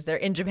Japanese, they're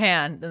in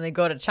Japan, then they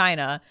go to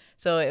China,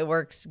 so it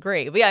works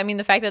great. But yeah, I mean,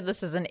 the fact that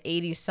this is an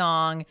 80s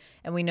song,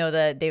 and we know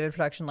that David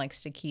Production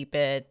likes to keep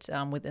it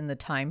within the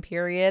time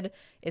period,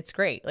 it's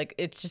great. Like,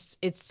 it's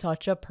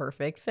such a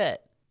perfect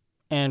fit.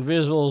 And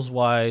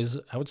visuals-wise,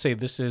 I would say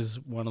this is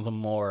one of the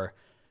more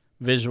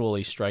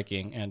visually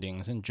striking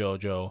endings in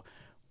JoJo,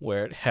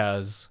 where it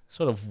has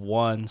sort of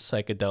one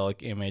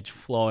psychedelic image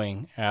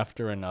flowing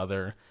after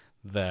another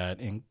that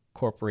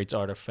incorporates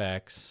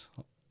artifacts,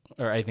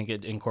 or I think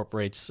it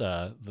incorporates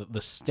the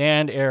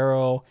stand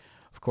arrow.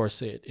 Of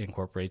course, it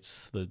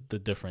incorporates the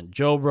different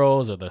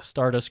Jobros or the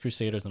Stardust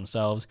Crusaders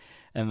themselves,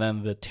 and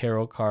then the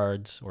tarot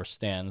cards or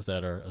stands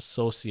that are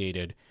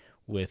associated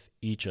with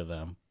each of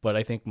them. But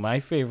I think my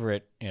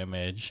favorite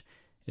image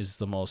is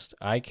the most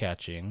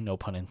eye-catching, no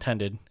pun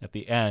intended, at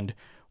the end,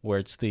 where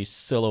it's these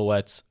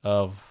silhouettes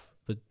of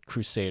the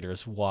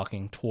Crusaders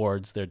walking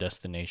towards their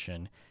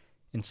destination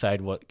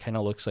inside what kind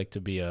of looks like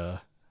to be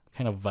a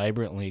kind of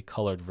vibrantly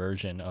colored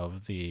version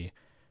of the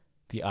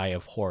Eye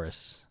of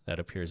Horus that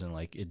appears in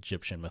like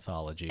Egyptian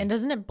mythology. And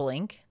doesn't it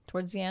blink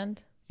towards the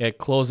end? it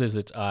closes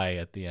its eye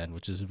at the end,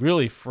 which is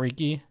really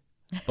freaky.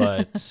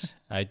 But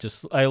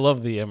I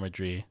love the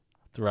imagery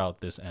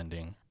throughout this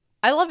ending.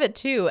 I love it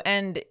too,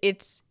 and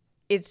it's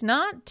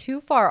not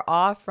too far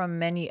off from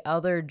many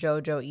other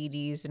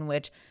JoJo EDs in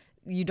which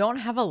you don't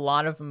have a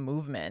lot of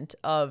movement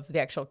of the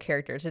actual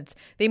characters.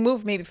 They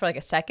move maybe for like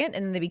a second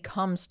and then they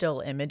become still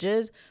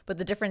images. But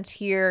the difference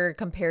here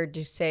compared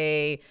to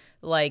say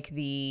like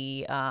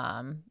the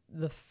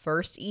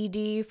first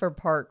ED for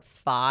part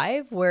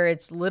 5, where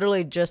it's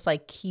literally just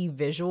like key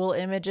visual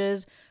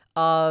images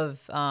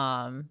of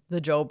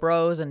the Joe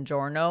Bros and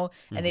Giorno,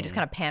 and they just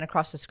kind of pan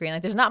across the screen.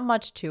 Like there's not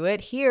much to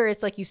it. Here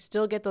it's like you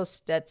still get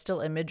that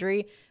still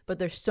imagery, but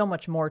there's so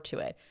much more to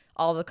it.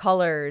 All the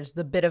colors,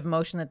 the bit of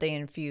motion that they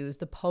infuse,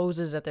 the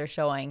poses that they're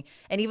showing,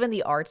 and even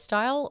the art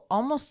style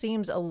almost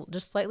seems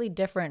just slightly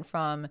different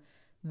from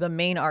the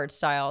main art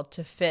style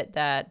to fit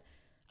that.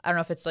 I don't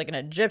know if it's like an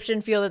Egyptian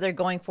feel that they're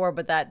going for,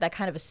 but that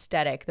kind of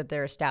aesthetic that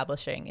they're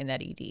establishing in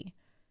that ED.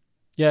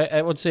 Yeah,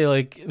 I would say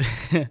like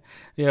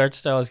the art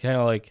style is kind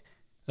of like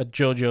a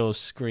JoJo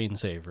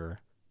screensaver.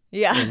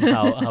 Yeah. And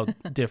how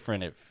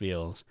different it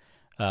feels.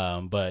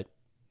 But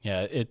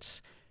yeah,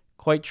 it's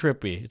quite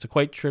trippy. It's a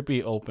quite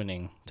trippy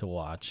opening to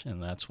watch,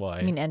 and that's why.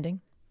 I mean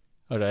ending.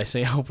 Oh, did I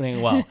say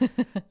opening? Wow.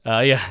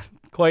 Yeah,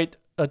 quite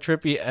a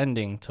trippy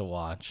ending to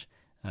watch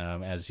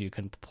as you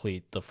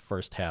complete the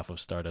first half of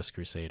Stardust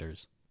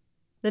Crusaders.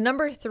 The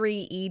number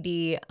 3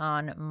 ED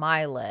on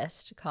my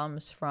list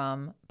comes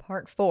from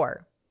part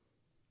 4.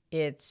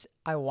 It's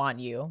I Want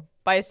You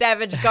by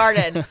Savage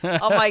Garden.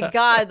 Oh my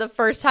God. The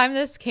first time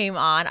this came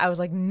on, I was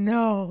like,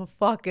 no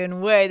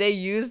fucking way. They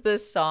used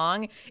this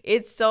song.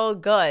 It's so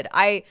good.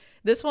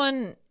 This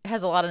one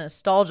has a lot of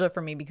nostalgia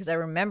for me because I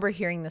remember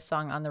hearing this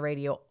song on the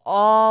radio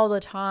all the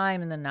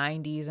time in the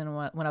 90s and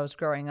when I was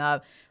growing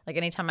up. Like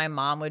anytime my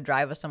mom would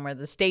drive us somewhere,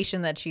 the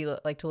station that she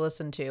liked to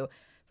listen to,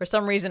 for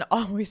some reason,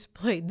 always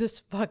played this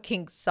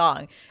fucking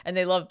song. And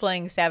they loved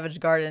playing Savage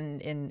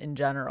Garden in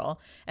general.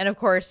 And of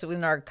course,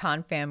 in our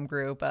Confam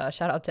group,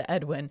 shout out to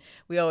Edwin,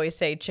 we always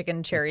say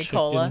chicken cherry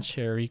cola. Chicken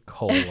cherry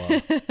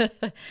cola.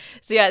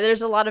 So yeah,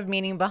 there's a lot of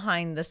meaning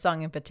behind this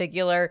song in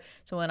particular.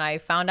 So when I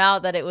found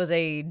out that it was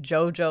a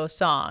JoJo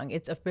song,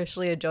 it's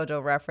officially a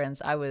JoJo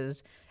reference, I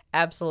was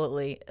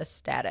absolutely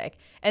ecstatic.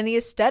 And the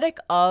aesthetic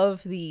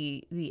of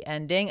the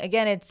ending,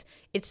 again, it's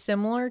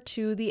similar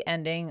to the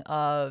ending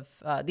of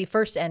the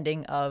first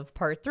ending of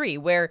part 3,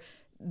 where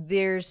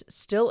there's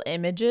still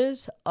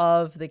images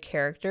of the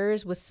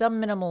characters with some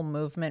minimal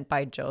movement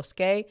by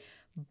Josuke,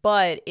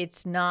 but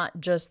it's not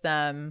just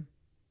them,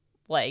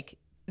 like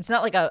it's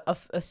not like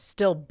a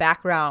still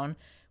background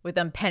with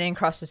them penning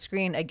across the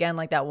screen again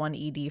like that one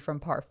ED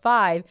from part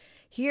 5.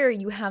 Here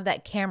you have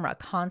that camera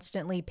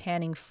constantly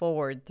panning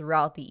forward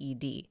throughout the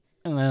ED.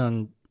 And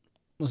then,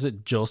 was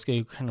it Josuke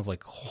who kind of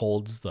like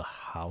holds the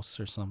house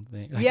or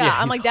something? Yeah,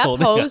 I'm like, that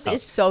pose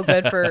is so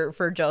good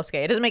for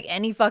Josuke. It doesn't make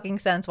any fucking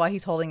sense why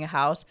he's holding a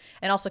house.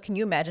 And also, can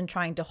you imagine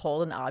trying to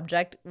hold an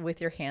object with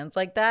your hands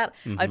like that?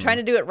 Mm-hmm. I'm trying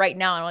to do it right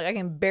now, and I'm like, I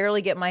can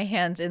barely get my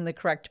hands in the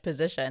correct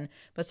position.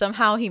 But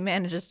somehow he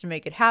manages to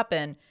make it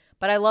happen.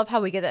 But I love how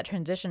we get that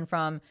transition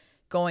from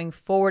going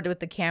forward with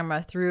the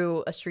camera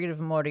through a street of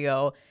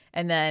Morio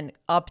and then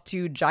up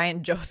to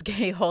giant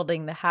Josuke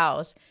holding the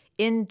house.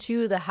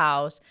 Into the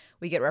house,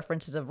 we get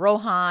references of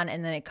Rohan,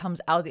 and then it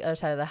comes out the other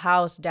side of the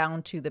house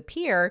down to the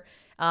pier.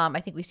 I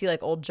think we see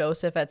like old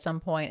Joseph at some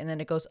point, and then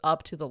it goes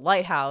up to the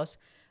lighthouse.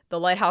 The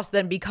lighthouse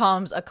then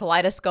becomes a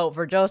kaleidoscope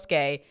for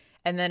Josuke,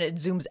 and then it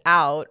zooms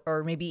out,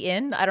 or maybe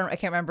in. I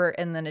can't remember.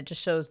 And then it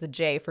just shows the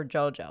J for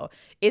JoJo.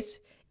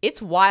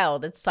 It's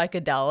wild. It's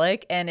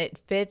psychedelic, and it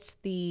fits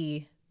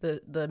the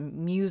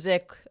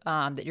music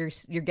that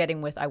you're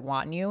getting with I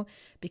Want You,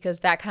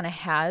 because that kind of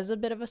has a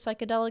bit of a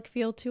psychedelic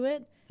feel to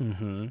it.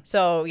 Mm-hmm.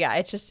 So yeah,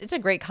 it's a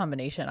great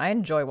combination. I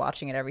enjoy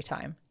watching it every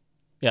time.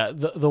 Yeah,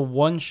 the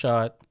one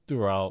shot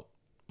throughout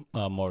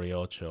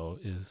Moriocho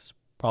is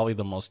probably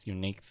the most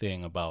unique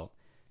thing about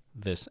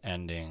this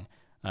ending.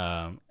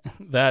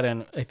 That,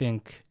 and I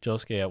think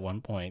Josuke at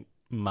one point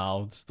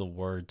mouths the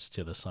words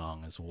to the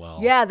song as well.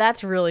 Yeah,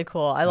 that's really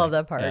cool. I love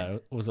that part. Yeah,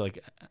 it was like,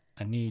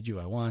 I need you,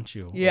 I want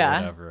you, yeah,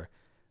 or whatever.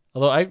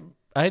 Although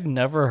I'd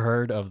never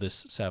heard of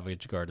this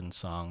Savage Garden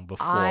song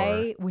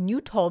before. When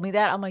you told me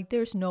that, I'm like,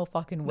 there's no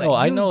fucking way. No,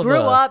 I know grew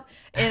up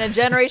in a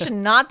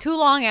generation not too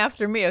long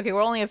after me. Okay,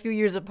 we're only a few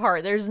years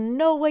apart. There's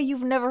no way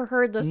you've never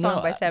heard the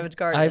song by Savage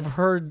Garden. I've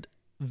heard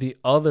the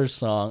other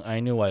song, I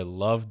Knew I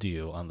Loved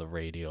You, on the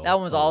radio. That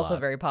one was also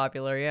very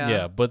popular, yeah.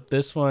 Yeah, but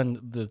this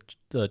one,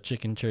 the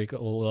Chicken Cherry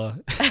Cola,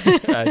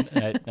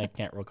 I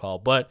can't recall.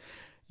 But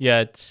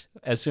yeah,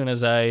 as soon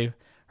as I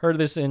heard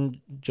this in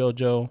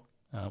JoJo,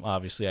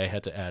 obviously I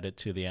had to add it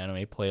to the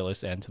anime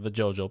playlist and to the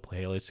JoJo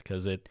playlist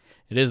because it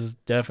is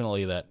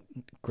definitely that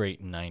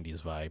great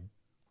 90s vibe.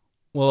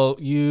 Well,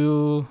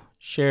 you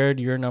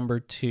shared your number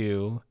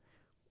 2,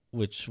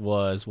 which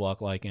was Walk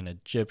Like an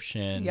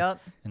Egyptian. Yep.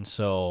 And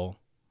so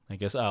I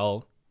guess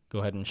I'll go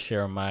ahead and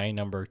share my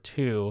number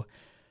 2,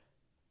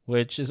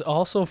 which is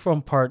also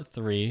from part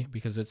 3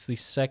 because it's the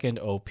second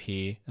OP,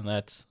 and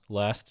that's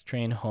Last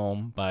Train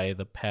Home by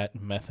the Pat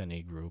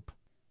Metheny Group.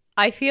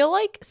 I feel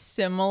like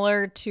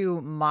similar to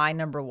my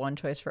number one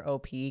choice for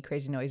OP,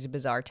 Crazy Noisy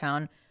Bizarre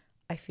Town,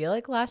 I feel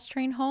like Last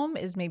Train Home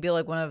is maybe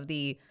like one of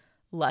the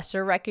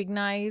lesser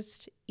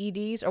recognized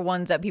EDs, or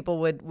ones that people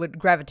would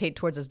gravitate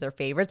towards as their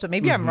favorites, but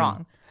maybe I'm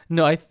wrong.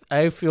 No,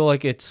 I feel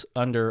like it's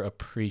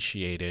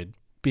underappreciated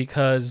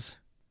because,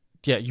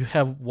 yeah, you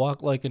have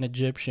Walk Like an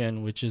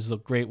Egyptian, which is a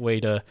great way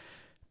to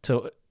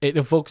it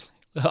evokes,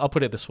 I'll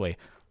put it this way.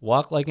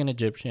 Walk Like an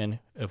Egyptian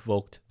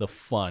evoked the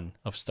fun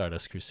of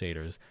Stardust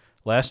Crusaders.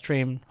 Last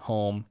Train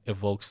Home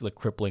evokes the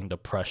crippling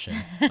depression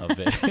of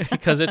it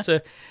because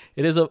it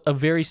is a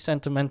very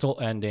sentimental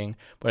ending,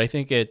 but I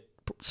think it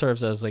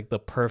serves as like the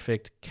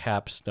perfect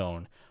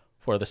capstone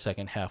for the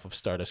second half of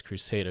Stardust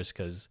Crusaders,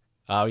 because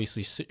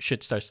obviously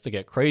shit starts to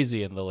get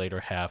crazy in the later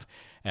half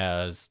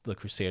as the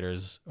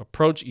Crusaders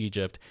approach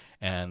Egypt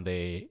and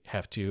they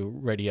have to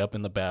ready up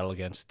in the battle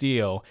against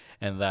Dio,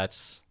 and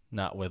that's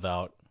not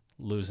without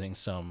losing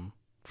some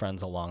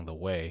friends along the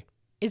way.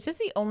 Is this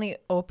the only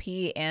OP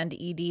and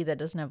ED that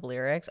doesn't have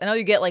lyrics? I know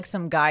you get like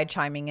some guy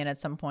chiming in at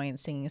some point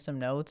singing some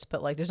notes,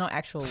 but like there's no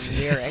actual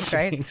lyrics,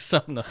 right?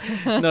 No,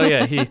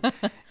 yeah,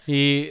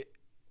 he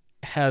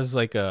has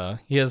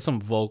he has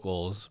some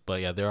vocals,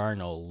 but yeah, there are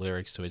no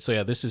lyrics to it. So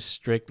yeah, this is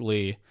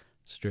strictly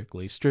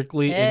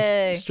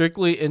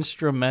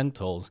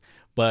instrumentals.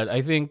 But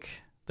I think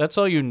that's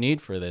all you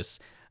need for this.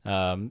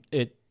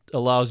 It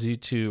allows you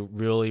to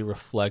really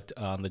reflect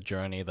on the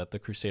journey that the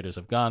Crusaders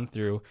have gone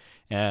through,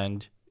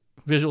 and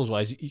visuals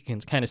wise, you can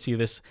kind of see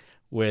this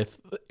with,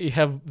 you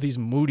have these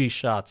moody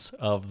shots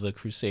of the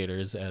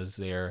Crusaders as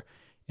they're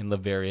in the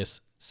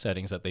various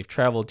settings that they've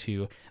traveled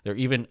to. They're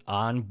even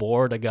on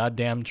board a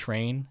goddamn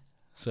train,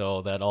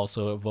 so that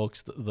also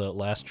evokes the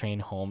Last Train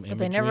Home imagery.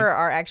 But they never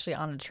are actually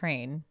on a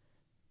train.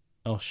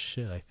 Oh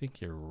shit, I think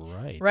you're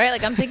right. Right?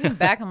 Like I'm thinking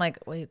back, I'm like,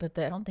 wait, but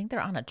I don't think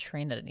they're on a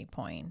train at any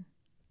point.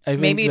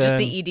 Maybe just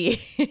the ED.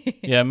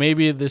 Yeah,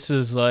 maybe this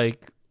is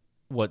like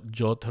what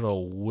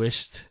Jotaro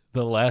wished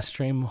the Last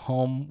Train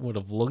Home would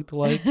have looked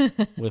like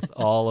with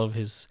all of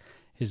his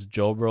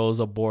Joe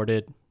Bros aboard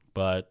it,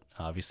 but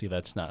obviously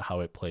that's not how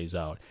it plays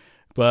out.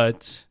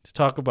 But to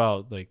talk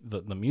about like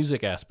the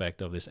music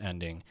aspect of this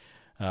ending,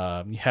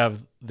 you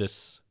have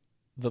this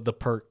the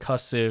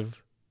percussive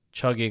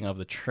chugging of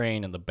the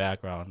train in the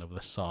background of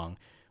the song,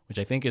 which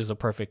I think is a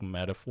perfect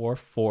metaphor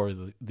for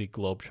the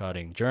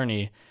globetrotting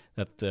journey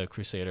that the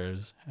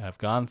Crusaders have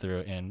gone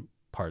through in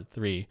part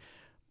 3.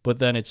 But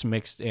then it's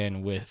mixed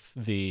in with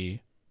the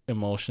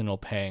emotional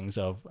pangs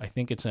of, I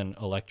think it's an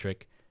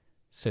electric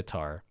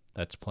sitar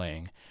that's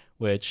playing,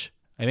 which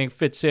I think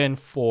fits in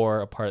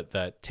for a part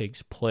that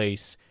takes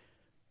place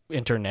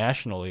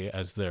internationally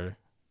as they're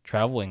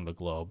traveling the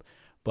globe,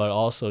 but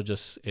also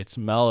just its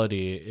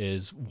melody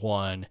is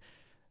one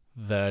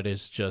that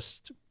is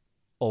just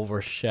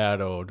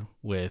overshadowed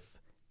with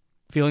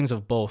feelings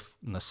of both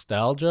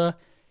nostalgia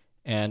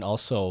and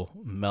also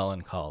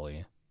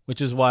melancholy, which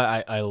is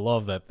why I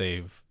love that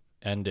they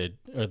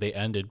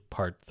ended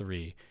part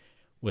 3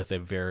 with a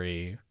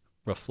very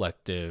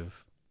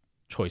reflective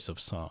choice of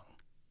song.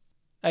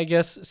 I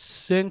guess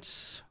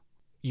since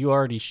you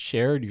already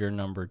shared your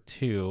number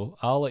 2,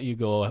 I'll let you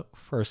go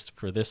first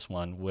for this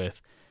one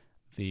with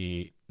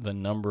the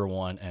number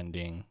 1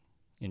 ending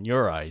in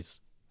your eyes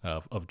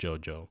of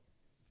JoJo.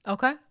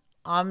 Okay,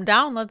 I'm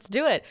down. Let's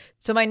do it.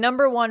 So my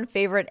number 1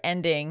 favorite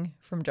ending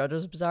from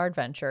JoJo's Bizarre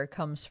Adventure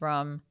comes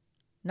from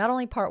not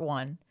only part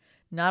 1,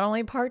 not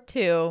only part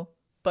 2,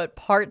 but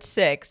part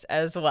 6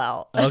 as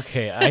well.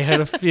 Okay, I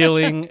had a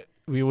feeling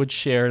we would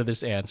share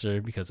this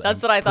answer because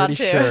that's what I thought too.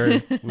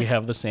 Pretty sure we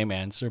have the same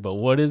answer, but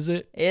what is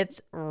it?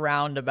 It's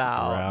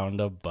Roundabout.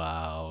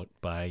 Roundabout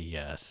by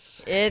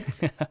Yes.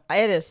 It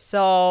is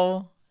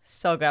so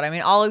good. I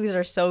mean, all of these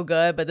are so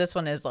good, but this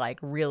one is like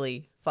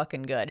really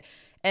fucking good.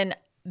 And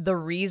the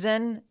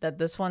reason that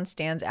this one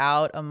stands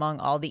out among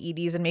all the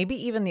EDs and maybe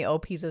even the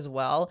OPs as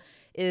well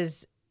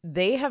is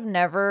they have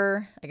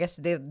never, I guess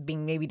they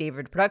being maybe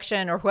David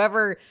Production or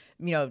whoever,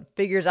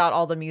 figures out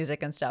all the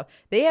music and stuff,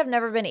 they have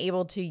never been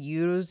able to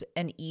use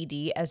an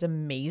ED as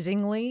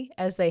amazingly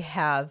as they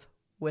have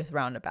with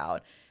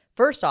Roundabout.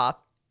 First off,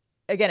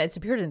 again, it's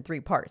appeared in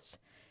 3 parts.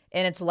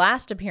 And its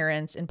last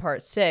appearance in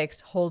part 6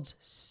 holds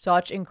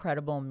such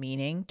incredible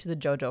meaning to the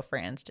JoJo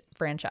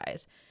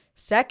franchise.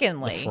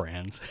 Secondly,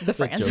 the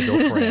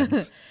JoJo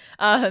Friends.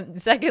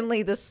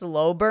 Secondly, the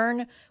slow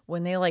burn,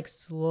 when they like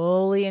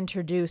slowly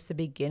introduce the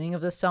beginning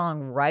of the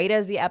song right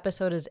as the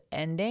episode is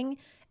ending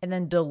and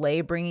then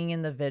delay bringing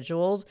in the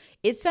visuals,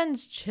 it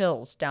sends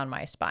chills down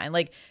my spine.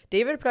 Like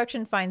David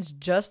Production finds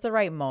just the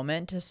right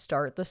moment to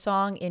start the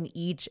song in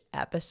each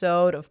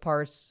episode of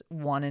parts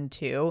 1 and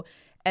 2,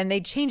 and they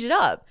change it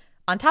up.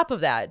 On top of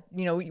that,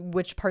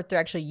 which part they're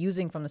actually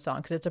using from the song,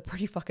 because it's a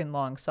pretty fucking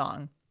long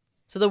song.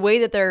 So the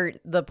way that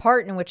the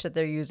part in which that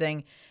they're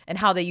using and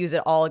how they use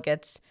it all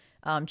gets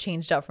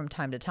changed up from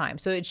time to time.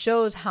 So it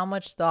shows how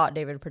much thought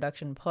David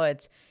Production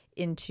puts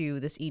into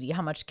this ED,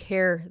 how much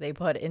care they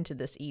put into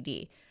this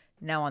ED.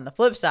 Now, on the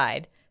flip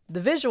side,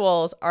 the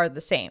visuals are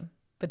the same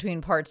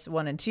between parts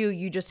 1 and 2.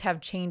 You just have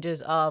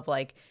changes of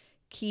like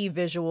key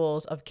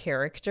visuals of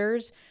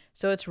characters.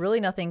 So it's really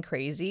nothing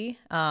crazy.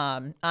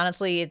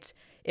 Honestly,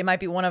 it might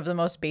be one of the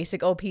most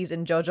basic OPs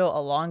in JoJo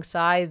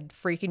alongside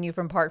Freaking You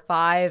from part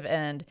 5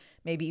 and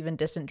maybe even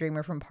Distant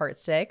Dreamer from part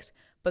 6.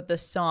 But the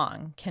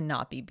song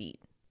cannot be beat.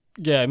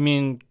 Yeah, I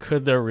mean,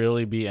 could there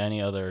really be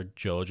any other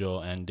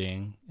JoJo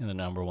ending in the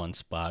number 1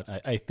 spot?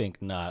 I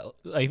think not.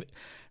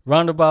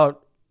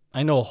 Roundabout,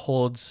 I know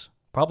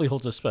probably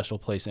holds a special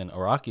place in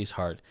Araki's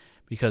heart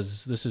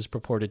because this is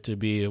purported to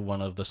be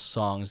one of the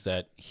songs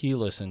that he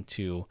listened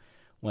to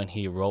when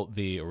he wrote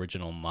the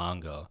original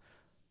manga.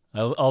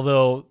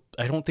 Although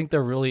I don't think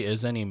there really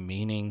is any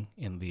meaning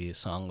in the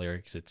song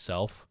lyrics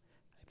itself.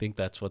 I think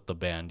that's what the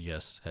band,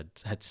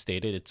 had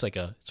stated. It's like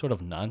a sort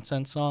of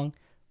nonsense song,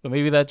 but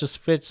maybe that just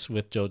fits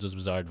with JoJo's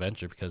Bizarre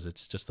Adventure because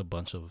it's just a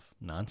bunch of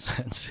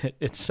nonsense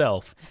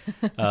itself.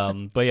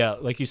 But yeah,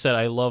 like you said,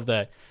 I love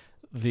that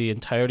the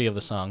entirety of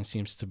the song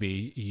seems to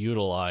be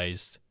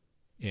utilized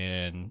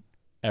in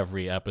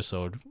every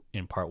episode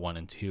in part 1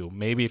 and 2.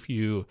 Maybe if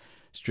you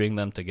string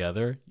them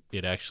together,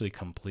 it actually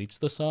completes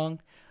the song.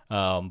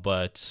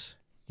 But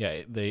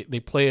yeah, they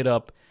play it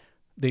up.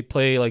 They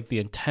play like the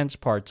intense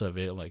parts of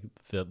it, like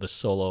the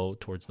solo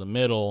towards the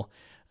middle,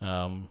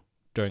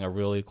 during a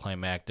really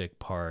climactic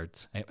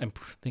part. I'm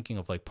thinking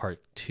of like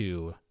part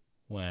 2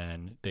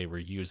 when they were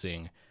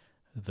using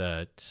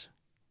that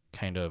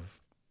kind of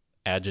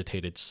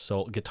agitated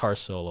guitar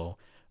solo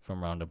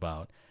from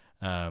Roundabout.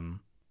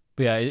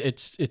 But yeah,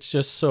 it's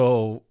just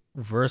so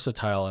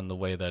versatile in the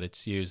way that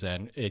it's used,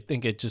 and I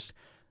think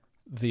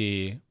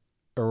the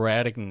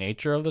erratic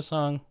nature of the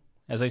song,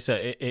 as I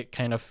said, it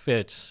kind of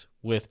fits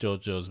with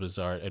JoJo's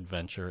Bizarre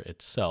Adventure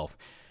itself.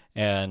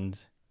 And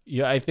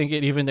yeah, I think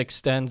it even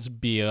extends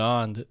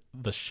beyond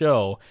the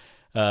show,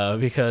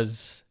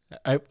 because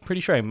I'm pretty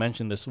sure I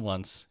mentioned this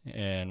once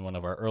in one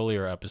of our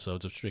earlier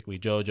episodes of Strictly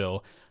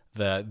JoJo,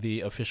 that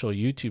the official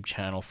YouTube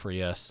channel for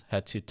Yes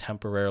had to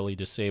temporarily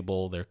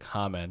disable their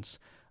comments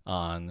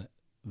on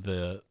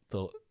the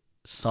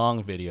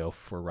song video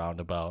for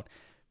Roundabout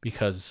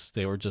because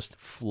they were just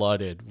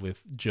flooded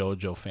with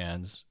JoJo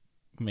fans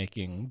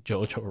making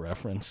JoJo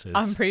references.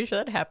 I'm pretty sure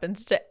that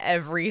happens to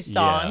every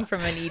song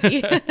from an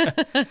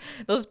ED.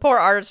 Those poor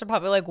artists are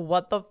probably like,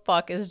 what the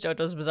fuck is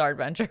JoJo's Bizarre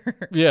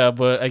Adventure? Yeah,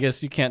 but I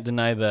guess you can't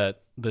deny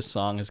that this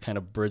song has kind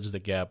of bridged the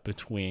gap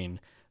between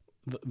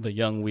the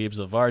young weebs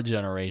of our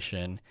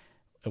generation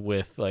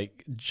with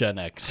like Gen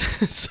X.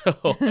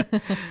 So,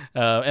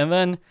 and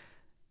then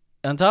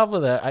on top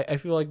of that, I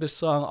feel like this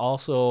song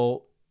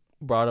also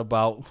brought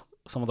about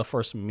some of the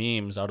first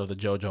memes out of the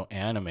JoJo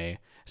anime,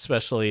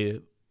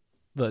 especially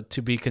the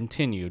To Be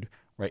Continued,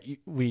 right?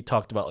 We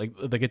talked about like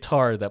the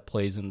guitar that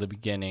plays in the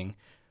beginning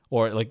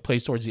or like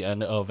plays towards the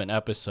end of an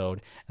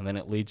episode, and then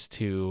it leads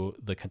to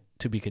the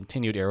To Be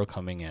Continued arrow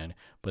coming in.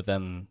 But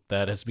then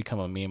that has become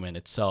a meme in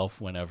itself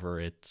whenever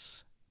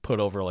it's put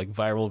over like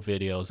viral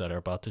videos that are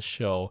about to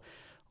show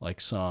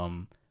like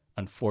some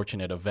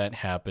unfortunate event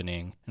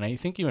happening. And I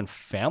think even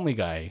Family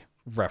Guy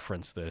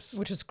referenced this,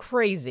 which is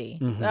crazy.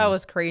 Mm-hmm. That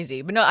was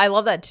crazy. But no, I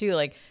love that too.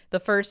 Like the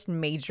first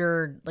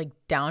major like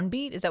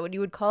downbeat, is that what you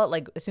would call it?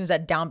 Like as soon as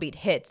that downbeat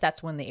hits,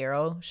 that's when the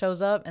arrow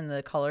shows up and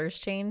the colors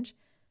change.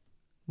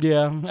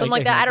 Yeah, something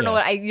like that. I don't know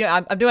what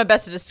I'm doing my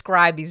best to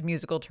describe these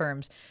musical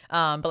terms.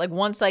 But like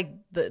once like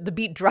the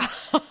beat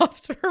drops.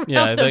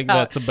 Yeah, I think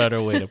that's a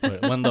better way to put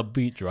it. When the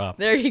beat drops.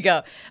 There you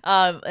go.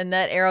 And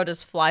that arrow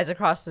just flies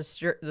across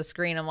the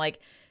screen. I'm like,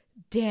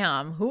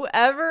 damn,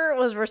 whoever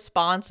was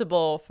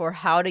responsible for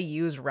how to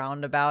use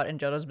Roundabout in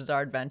JoJo's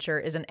Bizarre Adventure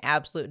is an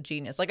absolute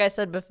genius. Like I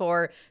said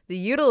before, the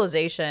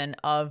utilization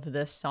of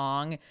this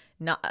song,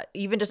 not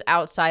even just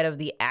outside of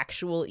the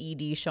actual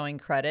ED showing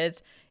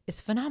credits, is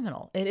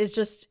phenomenal. It is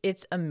just,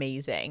 it's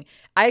amazing.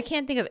 I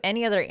can't think of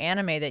any other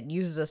anime that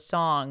uses a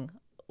song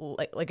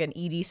like an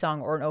ED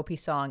song or an OP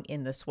song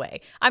in this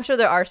way. I'm sure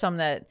there are some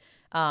that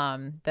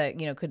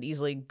could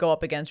easily go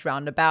up against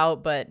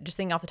Roundabout, but just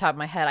thinking off the top of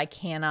my head, I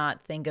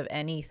cannot think of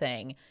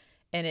anything.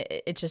 And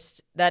it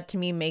just, that to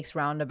me makes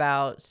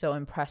Roundabout so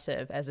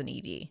impressive as an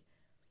ED.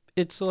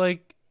 It's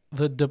like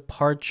the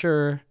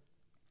departure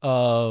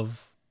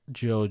of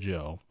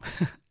JoJo.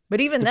 But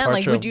even then,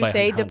 like, would you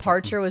say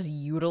Departure was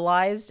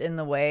utilized in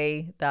the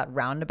way that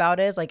Roundabout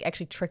is, like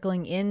actually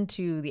trickling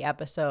into the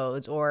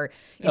episodes, or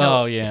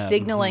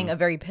signaling a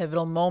very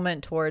pivotal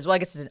moment towards? Well, I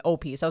guess it's an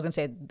OP, so I was gonna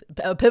say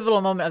a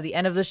pivotal moment of the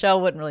end of the show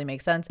wouldn't really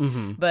make sense.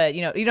 But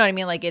you know what I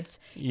mean. Like it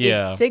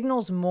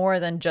signals more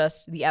than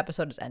just the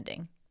episode is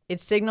ending. It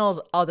signals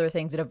other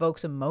things. It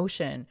evokes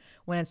emotion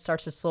when it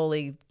starts to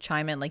slowly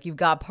chime in. Like you've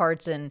got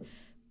parts in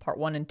part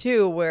 1 and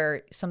 2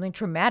 where something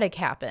traumatic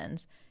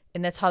happens.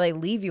 And that's how they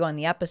leave you on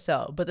the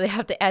episode. But they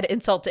have to add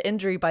insult to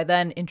injury by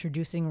then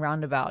introducing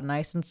Roundabout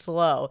nice and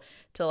slow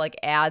to like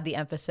add the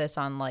emphasis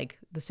on like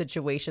the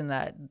situation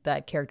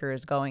that character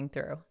is going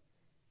through.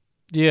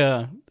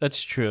 Yeah,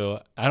 that's true.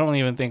 I don't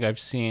even think I've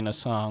seen a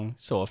song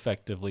so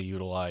effectively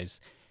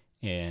utilized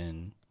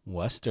in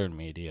Western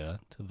media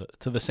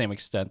to the same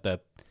extent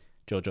that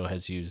JoJo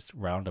has used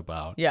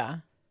roundabout. Yeah.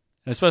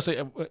 And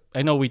especially,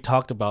 I know we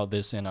talked about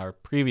this in our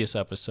previous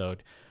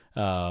episode,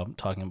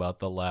 talking about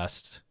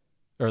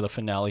the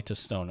finale to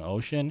Stone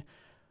Ocean,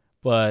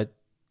 but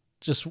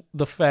just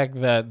the fact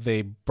that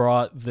they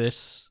brought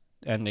this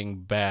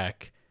ending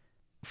back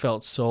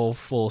felt so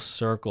full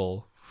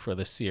circle for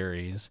the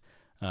series,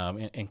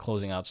 in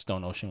closing out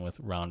Stone Ocean with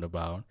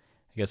roundabout.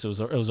 I guess it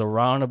was a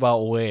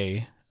roundabout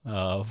way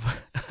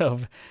of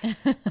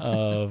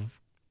of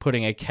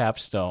putting a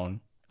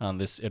capstone on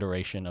this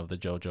iteration of the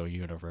JoJo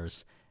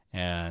universe,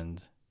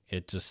 and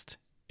it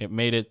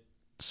made it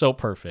so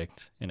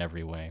perfect in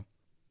every way.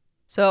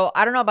 So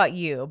I don't know about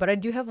you, but I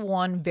do have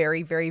one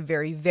very, very,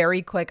 very,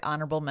 very quick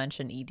honorable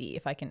mention ED,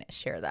 if I can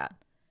share that.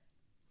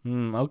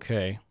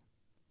 Okay.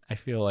 I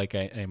feel like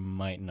I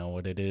might know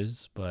what it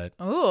is, but...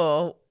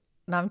 Ooh,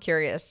 now I'm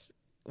curious.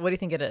 What do you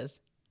think it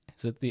is?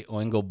 Is it the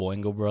Oingo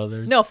Boingo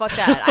Brothers? No, fuck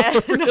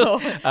that. No.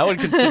 I would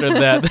consider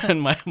that then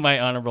my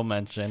honorable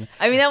mention.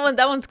 I mean,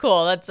 that one's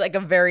cool. That's like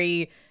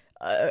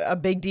a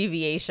big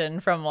deviation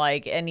from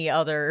like any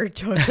other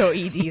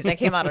JoJo EDs that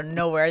came out of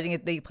nowhere. I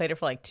think they played it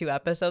for like 2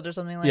 episodes or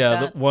something like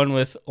that. Yeah, the one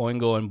with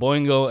Oingo and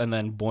Boingo, and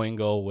then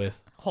Boingo with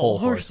Whole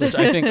Horse, which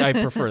I think I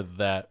prefer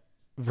that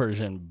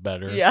version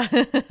better. Yeah.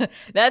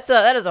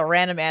 That is a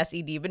random ass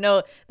ED. But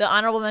no, the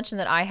honorable mention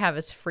that I have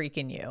is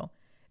Freaking You.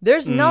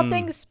 There's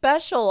nothing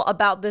special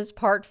about this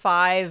part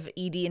 5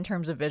 ED in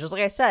terms of visuals.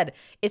 Like I said,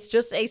 it's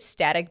just a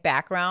static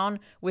background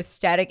with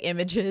static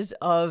images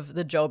of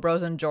the Joe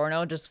Bros and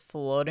Giorno just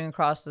floating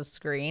across the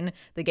screen,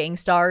 the gang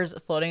stars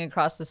floating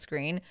across the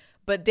screen.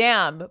 But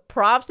damn,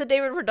 props to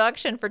David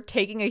Production for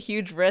taking a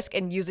huge risk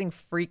and using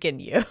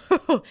Freaking You.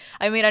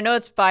 I mean, I know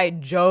it's by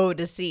Joe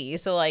to see,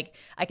 so like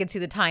I can see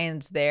the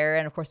tie-ins there,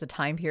 and of course the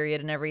time period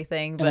and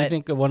everything. But and I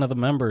think one of the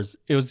members,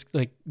 it was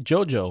like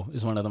JoJo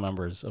is one of the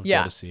members of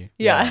Joe to see.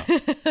 Yeah.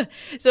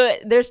 So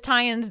there's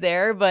tie-ins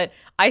there, but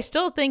I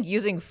still think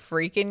using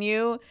Freaking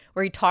You,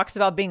 where he talks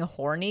about being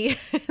horny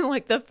in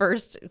like the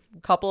first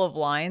couple of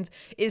lines,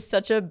 is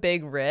such a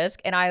big risk,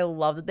 and I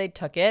love that they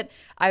took it.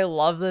 I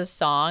love this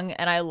song,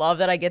 and I love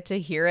that I get to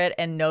hear it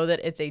and know that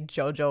it's a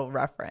JoJo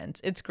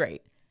reference. It's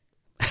great.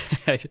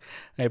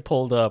 I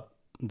pulled up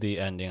the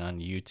ending on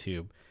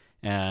YouTube,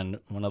 and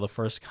one of the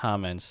first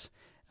comments,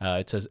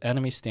 it says,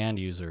 "Enemy stand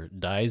user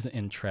dies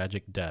in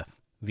tragic death.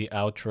 The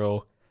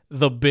outro,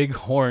 the big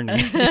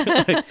horny."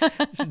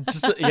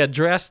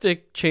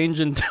 Drastic change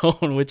in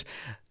tone,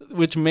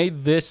 which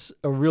made this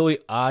a really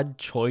odd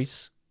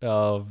choice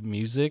of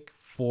music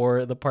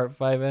for the part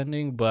 5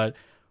 ending, but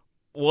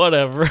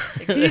whatever.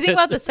 You think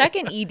about the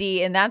second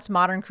ED, and that's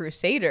Modern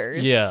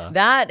Crusaders. Yeah.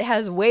 That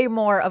has way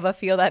more of a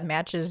feel that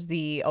matches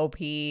the OP,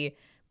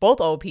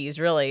 both OPs,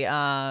 really.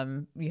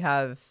 You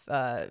have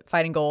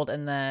Fighting Gold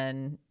and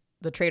then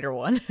the Traitor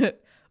one.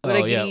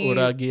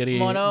 Uragiri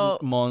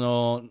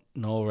Mono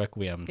no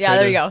Requiem. Yeah,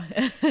 there you go.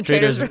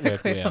 Traitors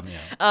Requiem,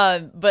 yeah.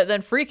 But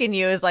then Freaking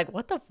You is like,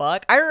 what the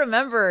fuck? I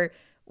remember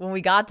when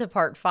we got to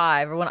part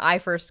 5, or when I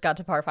first got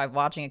to part 5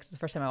 watching it, because the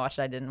first time I watched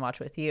it, I didn't watch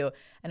with you.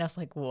 And I was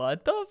like,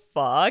 what the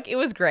fuck? It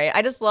was great.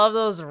 I just love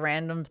those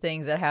random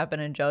things that happen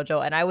in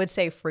JoJo. And I would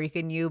say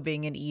Freaking You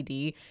being an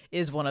ED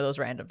is one of those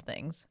random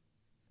things.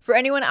 For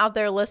anyone out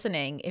there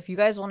listening, if you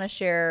guys want to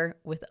share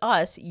with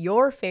us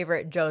your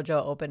favorite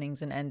JoJo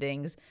openings and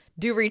endings,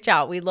 do reach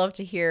out. We'd love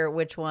to hear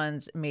which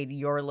ones made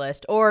your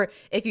list, or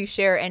if you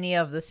share any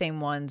of the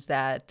same ones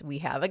that we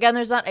have. Again,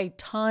 there's not a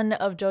ton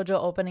of JoJo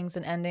openings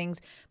and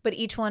endings, but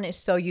each one is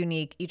so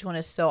unique. Each one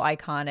is so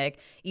iconic.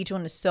 Each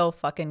one is so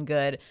fucking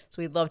good.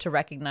 So we'd love to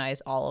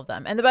recognize all of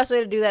them. And the best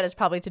way to do that is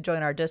probably to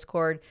join our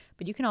Discord,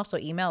 but you can also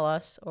email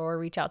us or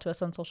reach out to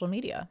us on social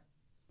media.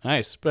 I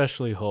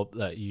especially hope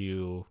that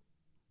you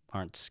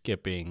aren't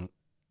skipping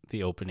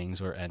the openings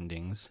or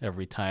endings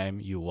every time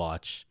you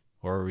watch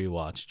or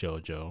rewatch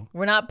JoJo.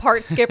 We're not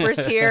part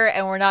skippers here,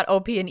 and we're not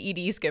OP and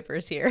ED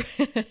skippers here.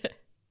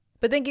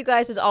 But thank you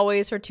guys, as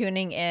always, for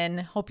tuning in.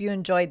 Hope you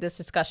enjoyed this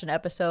discussion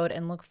episode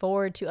and look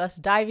forward to us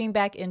diving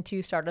back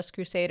into Stardust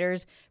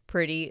Crusaders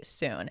pretty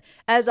soon.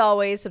 As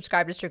always,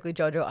 subscribe to Strictly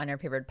JoJo on your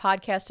favorite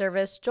podcast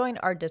service. Join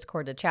our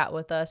Discord to chat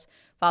with us.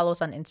 Follow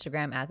us on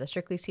Instagram at The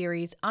Strictly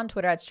Series, on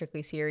Twitter at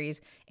Strictly Series,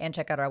 and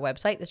check out our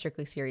website,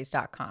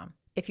 thestrictlyseries.com.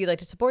 If you'd like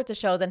to support the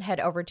show, then head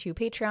over to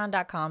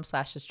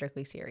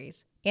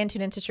patreon.com/thestrictlyseries. And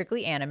tune into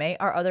Strictly Anime,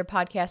 our other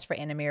podcast for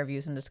anime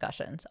reviews and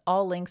discussions.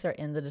 All links are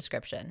in the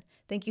description.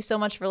 Thank you so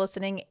much for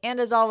listening, and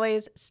as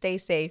always, stay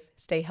safe,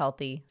 stay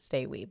healthy,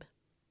 stay weeb.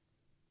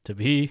 To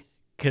be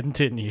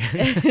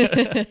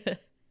continued.